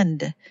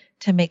intend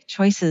to make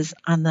choices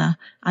on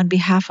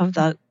behalf of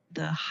the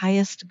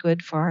highest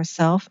good for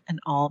ourselves and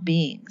all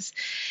beings.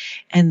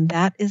 And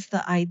that is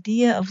the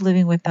idea of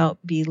living without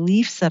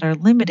beliefs that are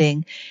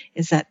limiting,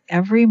 is that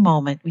every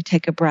moment we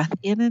take a breath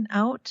in and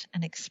out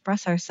and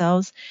express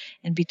ourselves.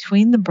 And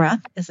between the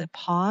breath is a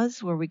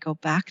pause where we go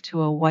back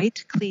to a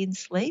white, clean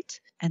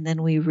slate, and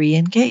then we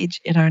re-engage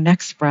in our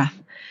next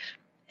breath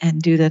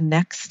and do the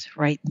next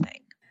right thing.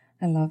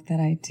 I love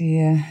that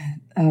idea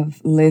of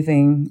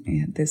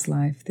living this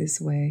life this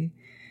way.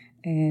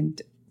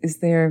 And is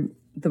there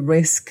the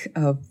risk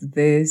of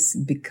this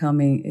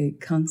becoming a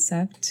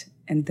concept,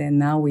 and then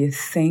now we're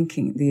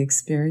thinking the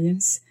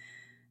experience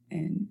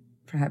and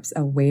perhaps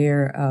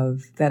aware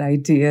of that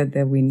idea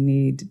that we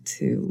need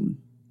to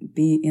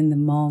be in the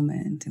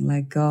moment and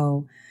let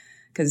go?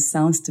 Because it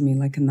sounds to me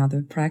like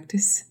another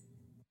practice.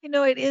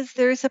 It is.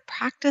 There is a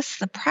practice.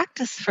 The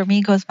practice for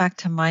me goes back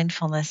to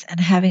mindfulness and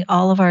having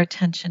all of our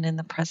attention in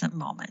the present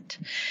moment.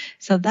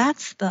 So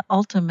that's the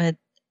ultimate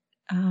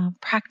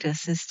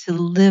practice, is to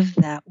live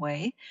that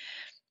way.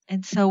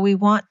 And so we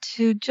want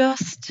to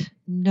just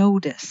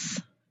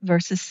notice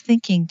versus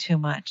thinking too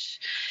much.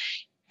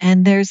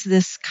 And there's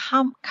this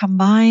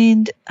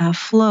combined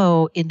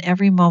flow in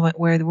every moment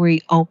where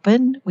we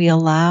open, we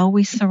allow,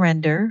 we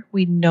surrender,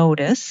 we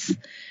notice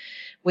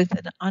with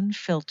an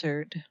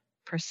unfiltered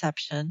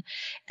perception.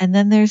 And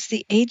then there's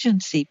the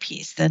agency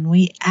piece. Then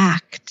we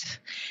act.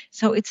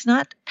 So it's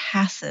not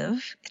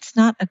passive. It's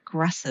not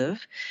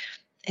aggressive.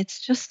 It's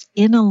just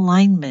in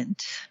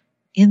alignment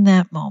in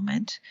that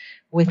moment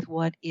with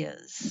what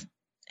is.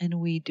 And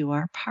we do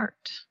our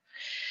part.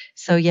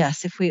 So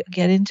yes, if we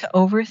get into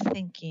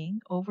overthinking,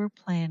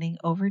 overplanning,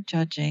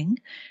 overjudging,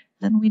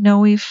 then we know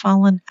we've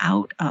fallen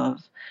out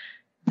of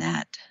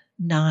that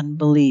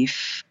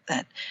non-belief,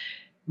 that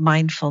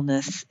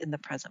mindfulness in the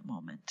present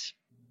moment.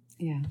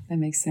 Yeah, that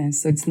makes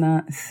sense. So it's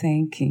not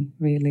thinking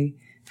really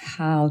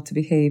how to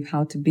behave,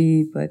 how to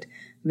be, but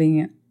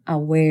being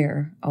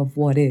aware of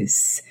what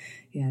is.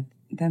 Yeah,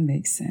 that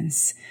makes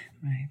sense.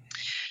 Right.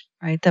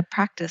 Right. The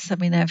practice. I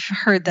mean, I've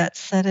heard that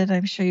said, and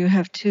I'm sure you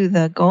have too.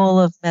 The goal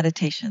of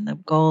meditation, the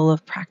goal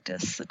of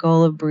practice, the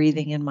goal of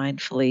breathing in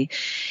mindfully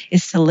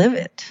is to live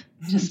it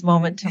just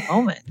moment to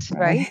moment,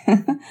 right?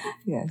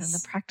 Yes. And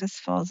the practice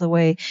falls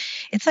away.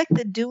 It's like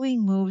the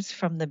doing moves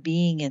from the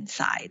being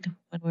inside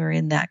when we're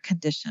in that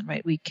condition,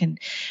 right?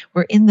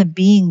 We're in the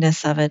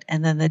beingness of it,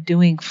 and then the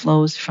doing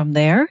flows from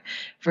there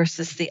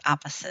versus the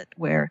opposite,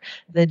 where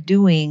the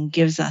doing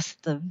gives us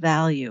the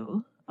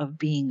value of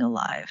being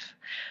alive.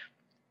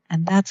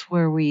 And that's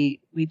where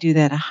we do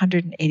that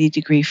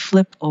 180-degree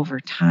flip over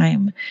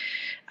time.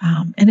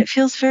 And it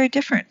feels very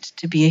different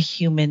to be a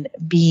human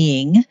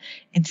being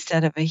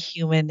instead of a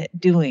human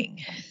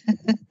doing.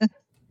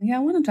 Yeah, I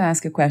wanted to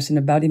ask a question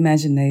about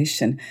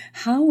imagination.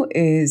 How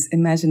is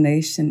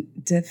imagination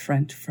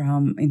different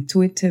from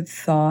intuitive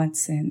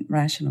thoughts and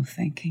rational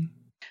thinking?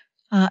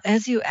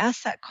 As you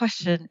ask that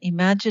question,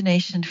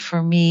 imagination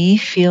for me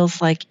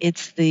feels like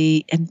it's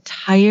the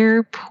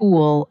entire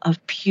pool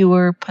of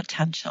pure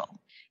potential.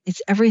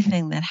 It's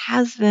everything that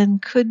has been,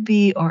 could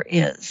be, or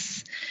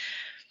is.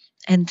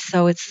 And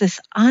so it's this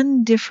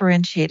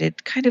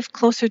undifferentiated, kind of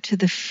closer to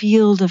the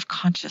field of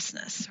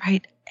consciousness,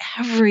 right?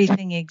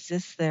 Everything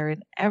exists there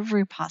in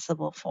every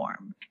possible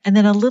form. And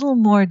then a little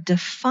more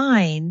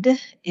defined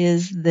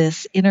is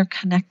this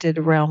interconnected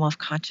realm of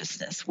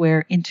consciousness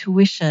where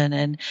intuition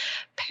and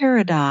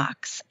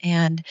paradox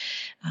and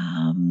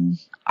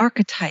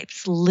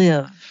archetypes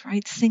live,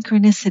 right?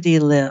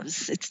 Synchronicity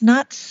lives. It's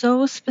not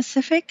so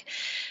specific,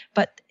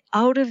 but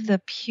out of the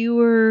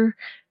pure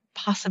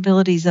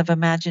possibilities of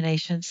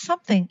imagination,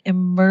 something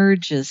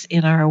emerges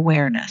in our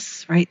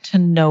awareness, right? To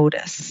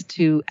notice,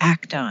 to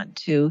act on,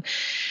 to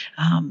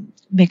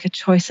make a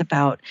choice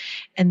about.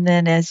 And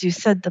then, as you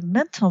said, the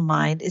mental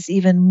mind is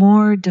even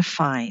more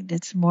defined.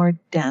 It's more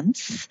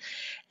dense.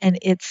 And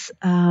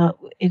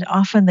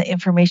often the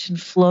information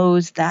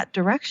flows that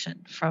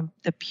direction from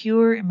the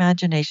pure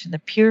imagination, the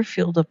pure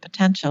field of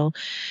potential,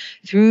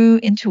 through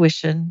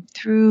intuition,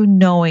 through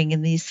knowing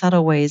in these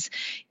subtle ways,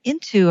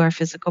 into our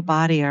physical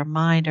body, our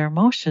mind, our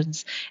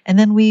emotions. And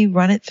then we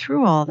run it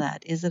through all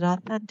that. Is it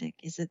authentic?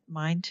 Is it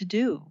mine to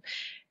do?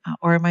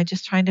 Or am I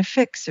just trying to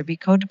fix or be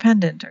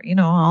codependent, or,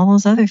 all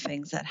those other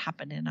things that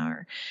happen in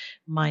our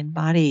mind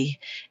body.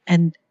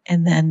 And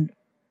then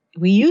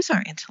we use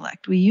our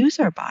intellect, we use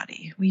our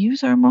body, we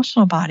use our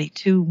emotional body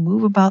to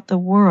move about the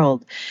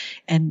world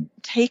and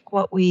take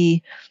what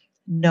we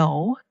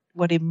know,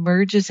 what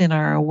emerges in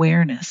our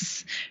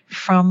awareness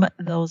from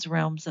those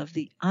realms of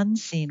the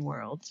unseen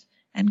world,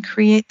 and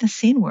create the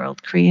seen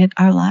world, create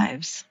our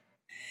lives.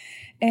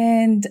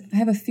 And I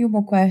have a few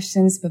more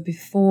questions, but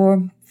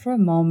for a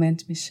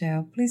moment,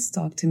 Michelle, please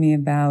talk to me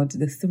about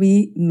the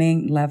 3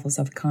 main levels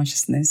of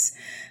consciousness.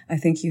 I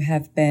think you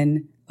have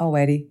been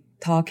already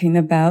talking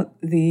about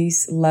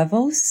these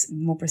levels,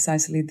 more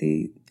precisely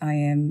the I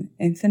am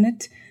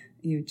infinite,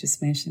 you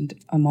just mentioned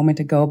a moment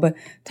ago, but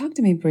talk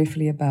to me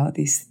briefly about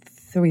these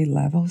three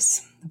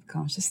levels of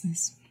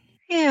consciousness?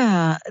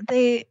 Yeah,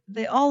 they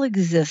all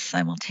exist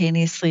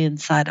simultaneously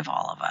inside of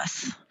all of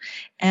us.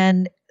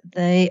 And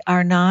they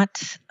are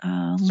not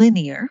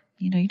linear.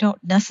 You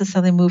don't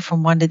necessarily move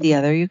from one to the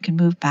other. You can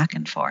move back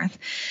and forth.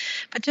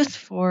 But just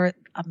for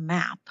a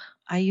map,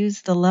 I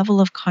use the level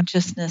of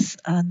consciousness,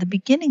 the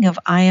beginning of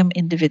I am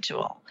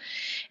individual.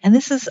 And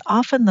this is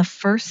often the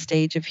first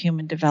stage of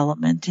human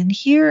development. And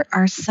here,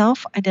 our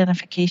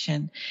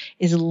self-identification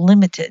is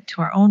limited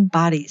to our own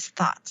bodies,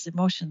 thoughts,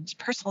 emotions,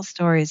 personal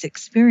stories,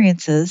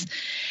 experiences.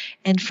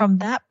 And from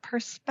that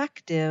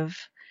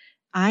perspective,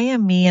 I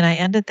am me and I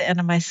end at the end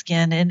of my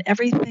skin, and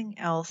everything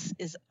else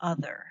is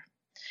other.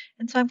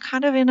 And so I'm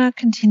kind of in a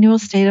continual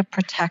state of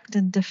protect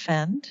and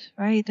defend,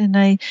 right? And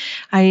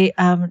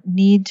I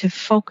need to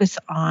focus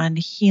on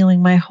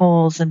healing my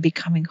holes and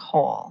becoming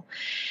whole.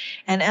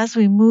 And as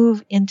we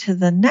move into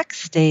the next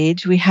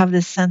stage, we have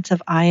this sense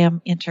of I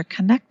am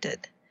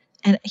interconnected.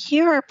 And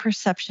here our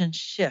perception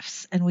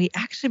shifts, and we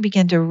actually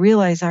begin to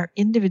realize our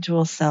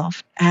individual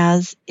self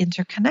as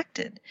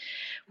interconnected.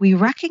 We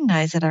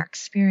recognize that our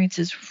experience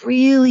is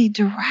really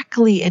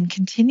directly and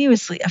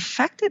continuously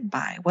affected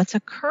by what's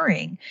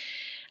occurring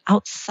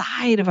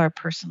outside of our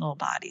personal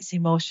bodies,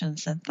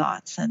 emotions, and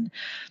thoughts. And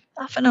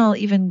often I'll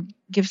even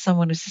give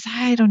someone who says,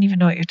 I don't even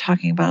know what you're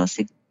talking about. I'll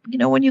say,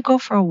 when you go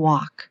for a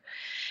walk,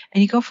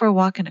 and you go for a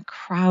walk in a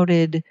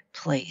crowded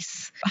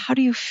place, how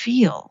do you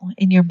feel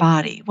in your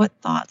body?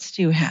 What thoughts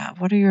do you have?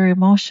 What are your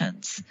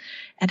emotions?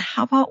 And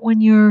how about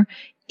when you're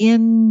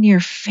in your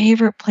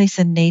favorite place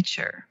in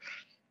nature,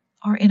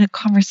 or in a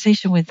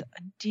conversation with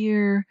a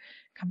dear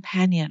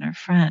companion or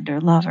friend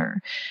or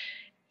lover?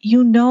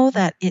 You know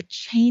that it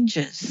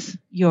changes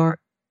your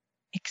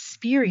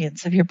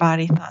experience of your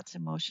body, thoughts,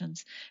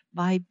 emotions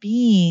by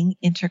being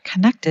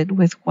interconnected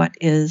with what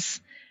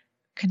is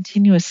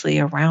continuously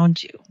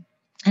around you.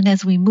 And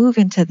as we move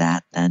into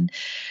that, then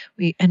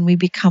we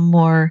become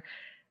more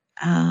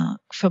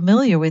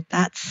familiar with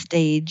that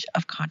stage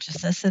of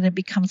consciousness, and it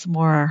becomes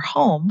more our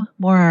home,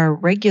 more our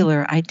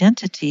regular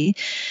identity,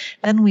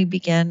 then we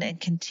begin and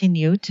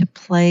continue to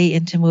play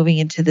into moving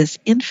into this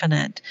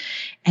infinite.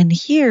 And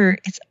here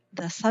it's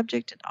the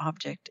subject and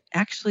object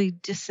actually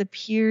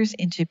disappears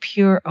into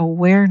pure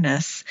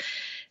awareness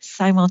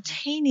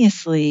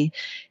simultaneously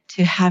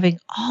to having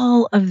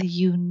all of the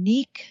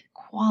unique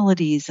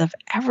qualities of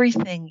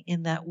everything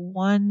in that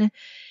one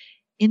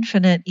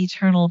infinite,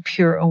 eternal,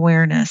 pure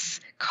awareness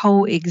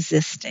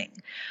coexisting.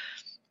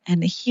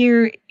 And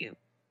here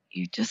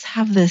you just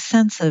have this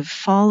sense of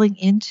falling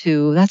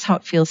into, that's how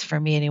it feels for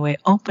me anyway,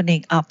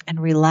 opening up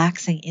and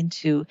relaxing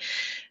into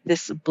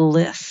this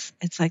bliss.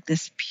 It's like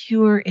this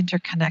pure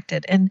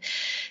interconnected. And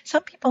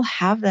some people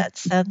have that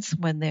sense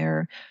when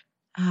they're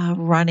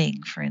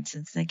running, for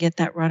instance. They get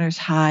that runner's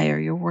high, or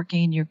you're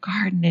working in your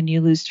garden and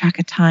you lose track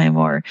of time,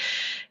 or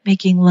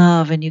making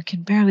love and you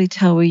can barely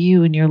tell where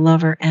you and your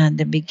lover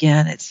end and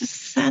begin. It's a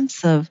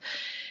sense of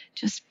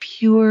just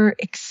pure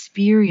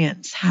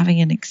experience,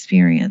 having an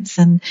experience.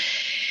 And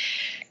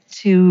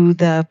to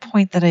the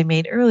point that I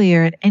made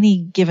earlier, at any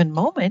given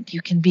moment,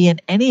 you can be in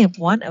any of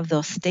one of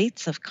those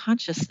states of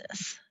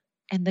consciousness.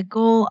 And the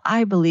goal,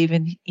 I believe,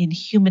 in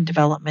human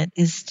development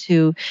is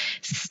to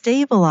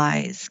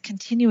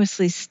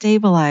continuously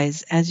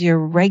stabilize as your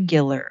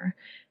regular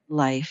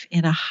life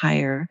in a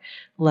higher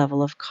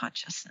level of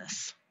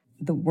consciousness.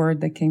 The word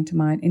that came to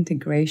mind,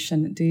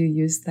 integration, do you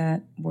use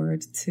that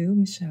word too,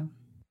 Michelle?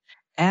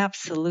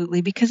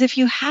 Absolutely, because if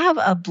you have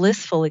a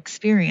blissful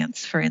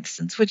experience, for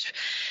instance, which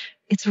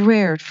it's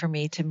rare for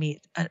me to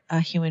meet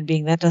a human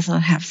being that does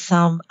not have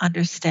some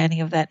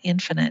understanding of that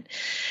infinite.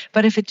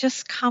 But if it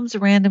just comes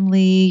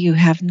randomly, you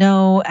have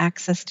no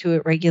access to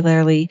it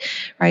regularly,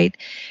 right?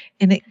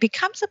 And it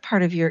becomes a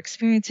part of your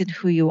experience and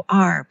who you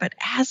are. But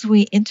as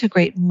we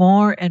integrate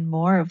more and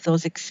more of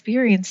those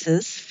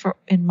experiences,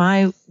 in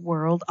my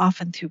world,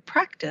 often through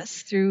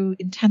practice, through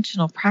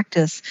intentional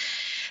practice,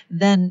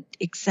 then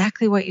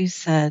exactly what you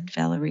said,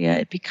 Valeria,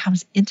 it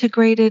becomes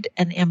integrated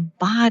and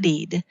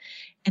embodied,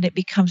 and it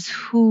becomes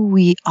who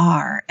we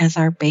are as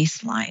our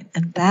baseline.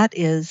 And that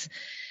is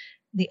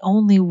the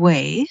only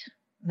way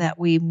that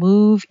we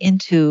move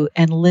into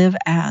and live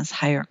as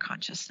higher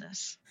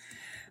consciousness.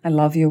 I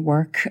love your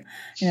work.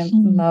 I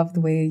love the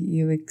way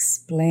you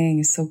explain.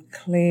 It's so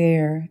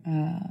clear.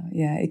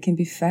 It can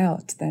be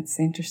felt. That's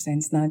interesting.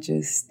 It's not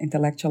just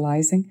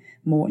intellectualizing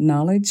more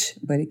knowledge,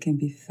 but it can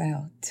be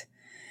felt.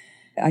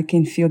 I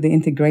can feel the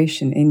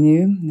integration in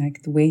you,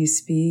 like the way you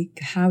speak,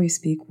 how you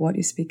speak, what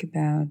you speak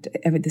about,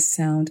 the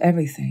sound,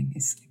 everything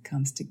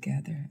comes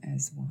together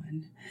as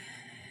one.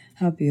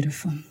 How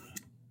beautiful.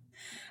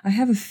 I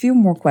have a few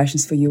more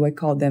questions for you. I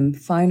call them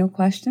final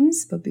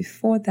questions. But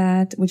before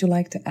that, would you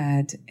like to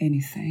add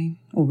anything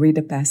or read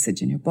a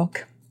passage in your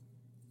book?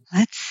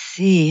 Let's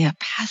see, a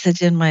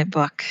passage in my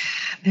book.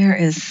 There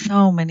is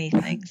so many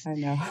things. I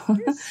know.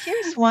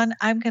 Here's one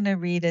I'm going to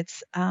read.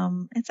 It's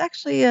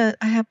actually I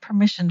have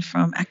permission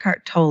from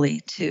Eckhart Tolle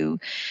to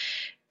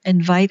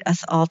invite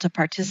us all to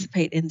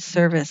participate in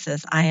service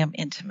as I am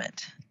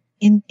infinite.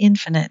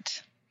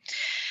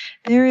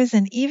 There is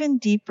an even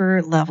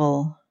deeper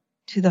level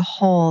to the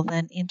whole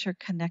than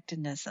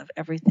interconnectedness of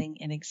everything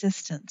in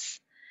existence.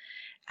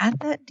 At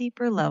that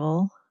deeper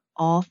level,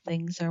 all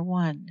things are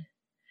one.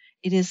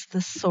 It is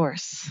the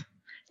source,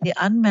 the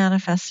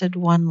unmanifested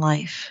one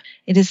life.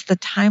 It is the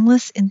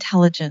timeless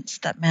intelligence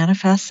that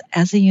manifests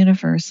as a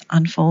universe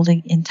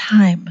unfolding in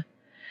time.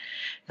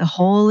 The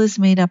whole is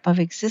made up of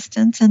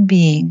existence and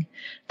being,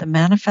 the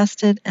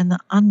manifested and the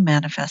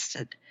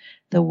unmanifested,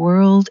 the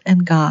world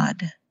and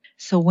God.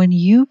 So when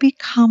you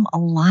become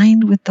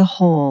aligned with the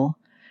whole,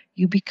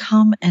 you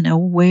become an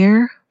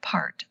aware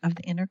part of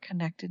the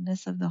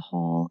interconnectedness of the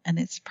whole and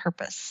its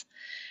purpose,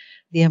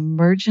 the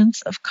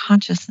emergence of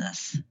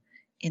consciousness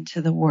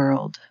into the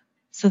world.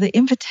 So the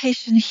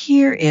invitation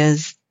here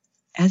is,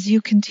 as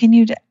you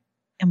continue to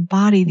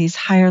embody these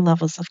higher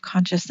levels of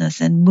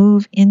consciousness and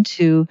move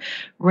into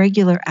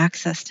regular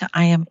access to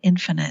I am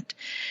infinite,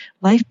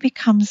 life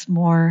becomes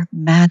more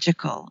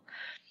magical,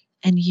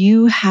 and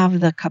you have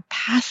the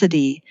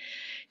capacity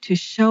to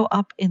show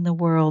up in the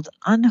world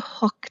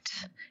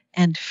unhooked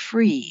and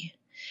free,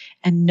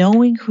 and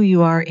knowing who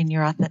you are in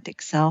your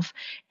authentic self,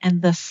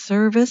 and the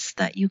service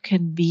that you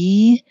can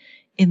be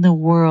in the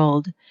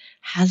world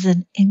has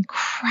an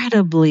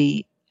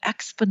incredibly,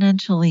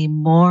 exponentially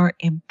more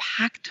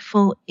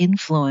impactful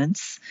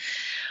influence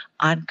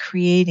on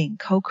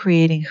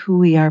co-creating who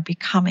we are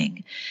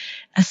becoming,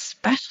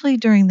 especially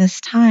during this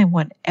time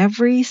when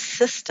every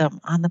system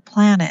on the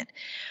planet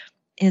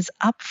is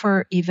up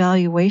for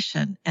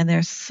evaluation and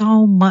there's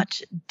so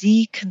much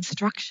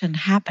deconstruction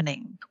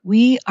happening.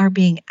 We are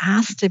being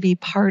asked to be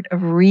part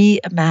of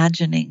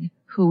reimagining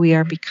who we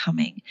are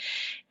becoming.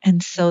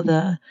 And so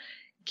the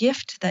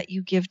gift that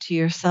you give to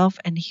yourself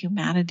and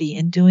humanity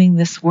in doing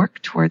this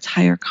work towards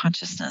higher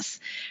consciousness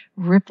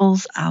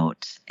ripples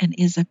out and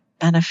is a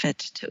benefit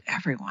to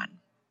everyone.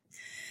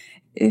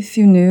 If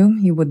you knew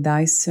you would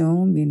die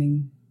soon,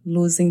 meaning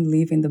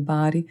leaving the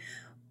body,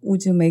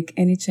 would you make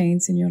any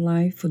change in your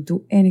life or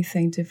do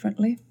anything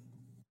differently?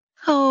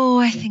 Oh,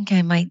 I think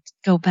I might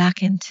go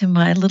back into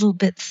my little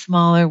bit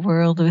smaller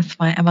world with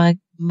I'm a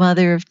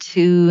mother of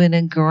 2 and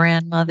a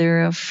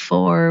grandmother of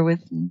 4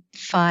 with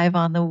 5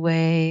 on the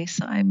way.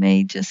 So I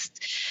may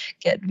just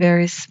get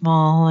very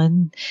small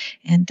and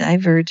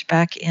diverge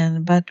back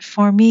in. But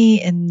for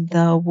me, in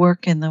the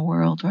work in the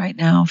world right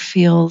now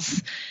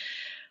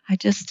I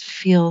just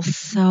feel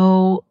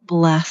so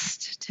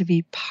blessed to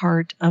be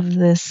part of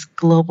this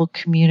global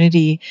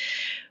community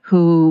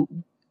who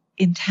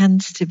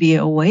intends to be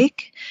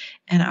awake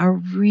and are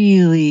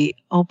really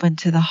open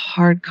to the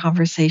hard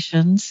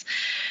conversations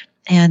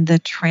and the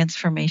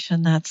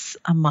transformation that's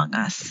among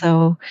us.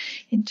 So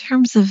in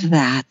terms of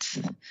that,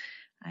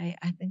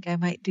 I think I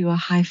might do a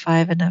high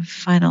five and a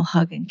final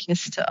hug and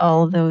kiss to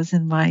all of those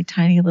in my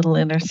tiny little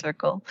inner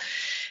circle,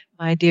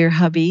 my dear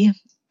hubby.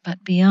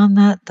 But beyond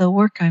that, the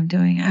work I'm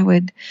doing,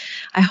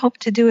 I hope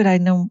to do it. I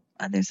know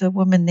there's a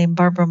woman named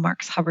Barbara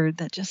Marx Hubbard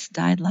that just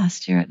died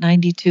last year at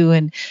 92,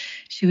 and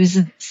she was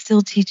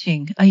still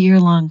teaching a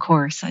year-long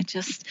course.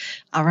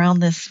 Around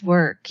this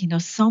work,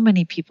 so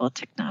many people,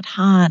 Thich Nhat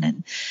Hanh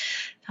and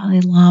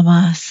Dalai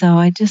Lama. So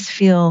I just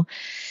feel,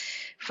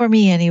 for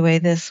me anyway,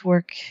 this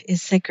work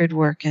is sacred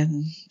work,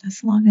 and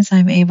as long as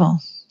I'm able,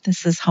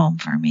 this is home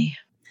for me.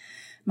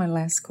 My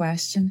last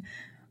question.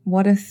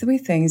 What are 3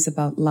 things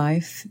about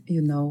life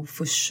you know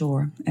for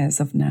sure as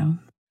of now?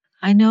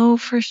 I know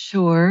for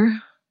sure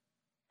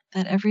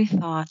that every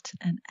thought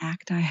and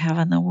act I have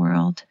in the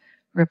world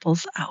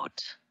ripples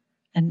out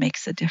and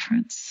makes a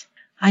difference.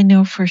 I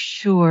know for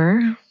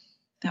sure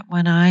that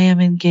when I am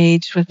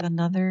engaged with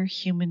another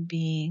human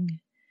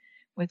being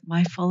with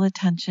my full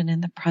attention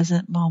in the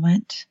present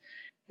moment,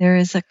 there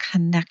is a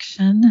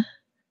connection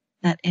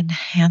that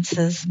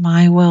enhances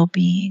my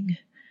well-being,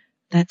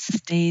 that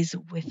stays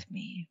with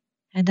me.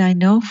 And I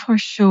know for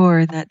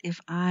sure that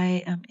if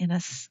I am in a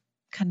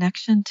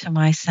connection to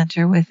my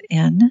center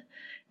within,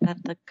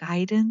 that the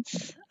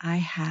guidance I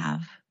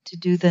have to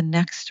do the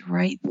next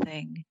right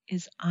thing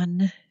is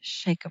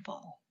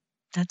unshakable.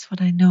 That's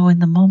what I know in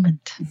the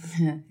moment.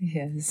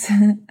 Yes,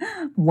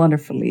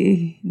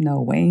 wonderfully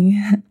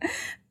knowing.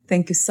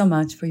 Thank you so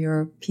much for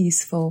your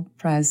peaceful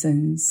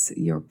presence,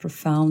 your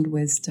profound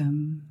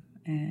wisdom,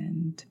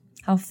 and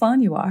how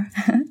fun you are.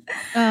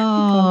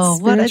 Oh,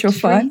 what a treat.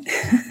 Fun.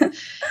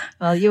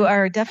 Well, you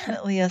are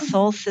definitely a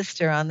soul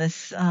sister on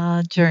this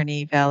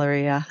journey,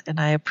 Valeria, and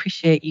I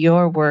appreciate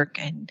your work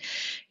and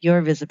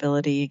your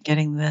visibility,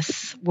 getting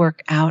this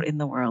work out in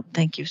the world.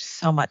 Thank you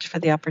so much for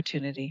the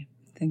opportunity.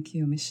 Thank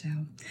you,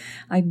 Michelle.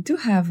 I do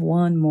have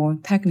one more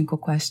technical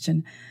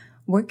question.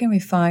 Where can we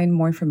find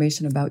more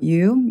information about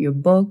you, your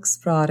books,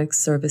 products,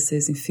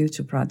 services, and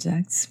future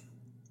projects?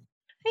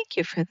 Thank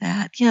you for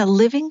that. Yeah,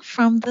 Living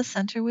from the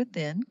Center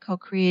Within,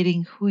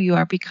 Co-Creating Who You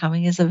Are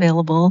Becoming is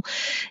available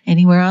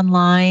anywhere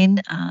online.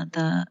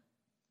 The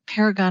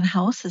Paragon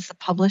House is the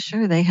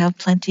publisher. They have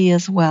plenty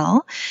as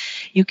well.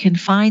 You can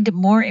find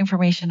more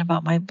information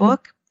about my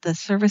book, the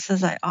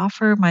services I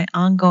offer, my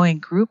ongoing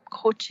group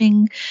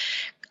coaching,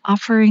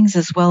 offerings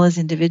as well as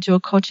individual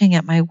coaching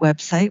at my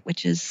website,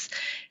 which is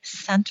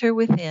Center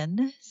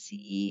Within,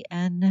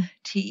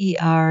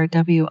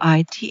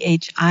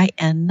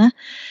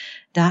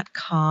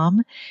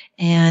 CenterWithin.com.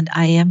 And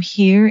I am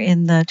here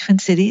in the Twin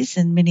Cities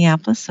in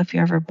Minneapolis. So if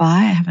you're ever by,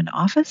 I have an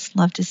office.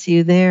 Love to see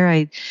you there.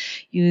 I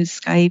use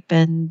Skype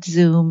and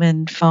Zoom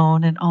and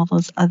phone and all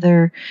those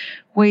other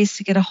ways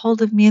to get a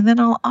hold of me. And then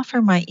I'll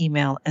offer my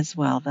email as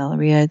well,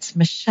 Valeria. It's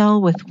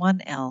Michelle with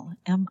one L,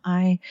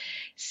 Michele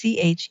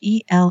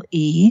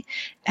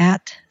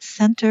at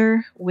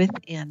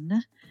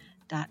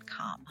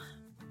centerwithin.com.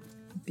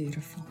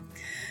 Beautiful.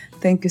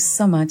 Thank you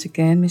so much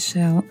again,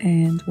 Michelle,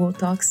 and we'll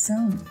talk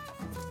soon.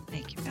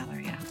 Thank you,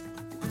 Valeria.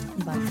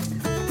 Bye.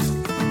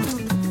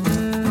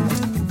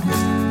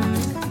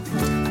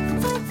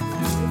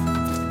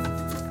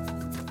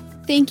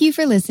 Thank you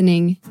for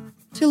listening.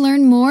 To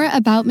learn more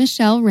about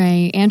Michelle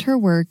Ray and her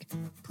work,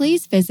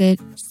 please visit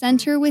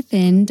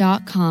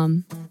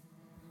centerwithin.com.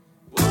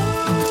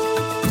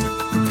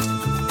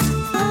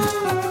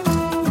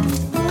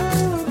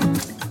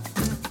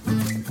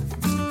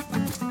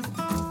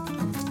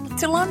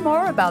 To learn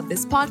more about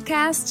this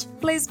podcast,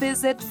 please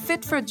visit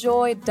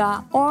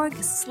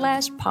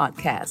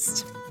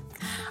fitforjoy.org/podcast.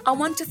 I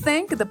want to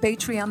thank the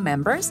Patreon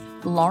members,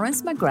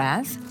 Lawrence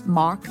McGrath,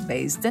 Mark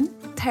Basden,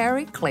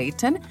 Terry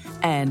Clayton,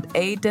 and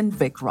Aidan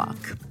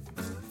Vickrock.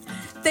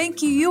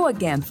 Thank you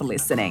again for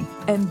listening,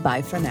 and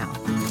bye for now.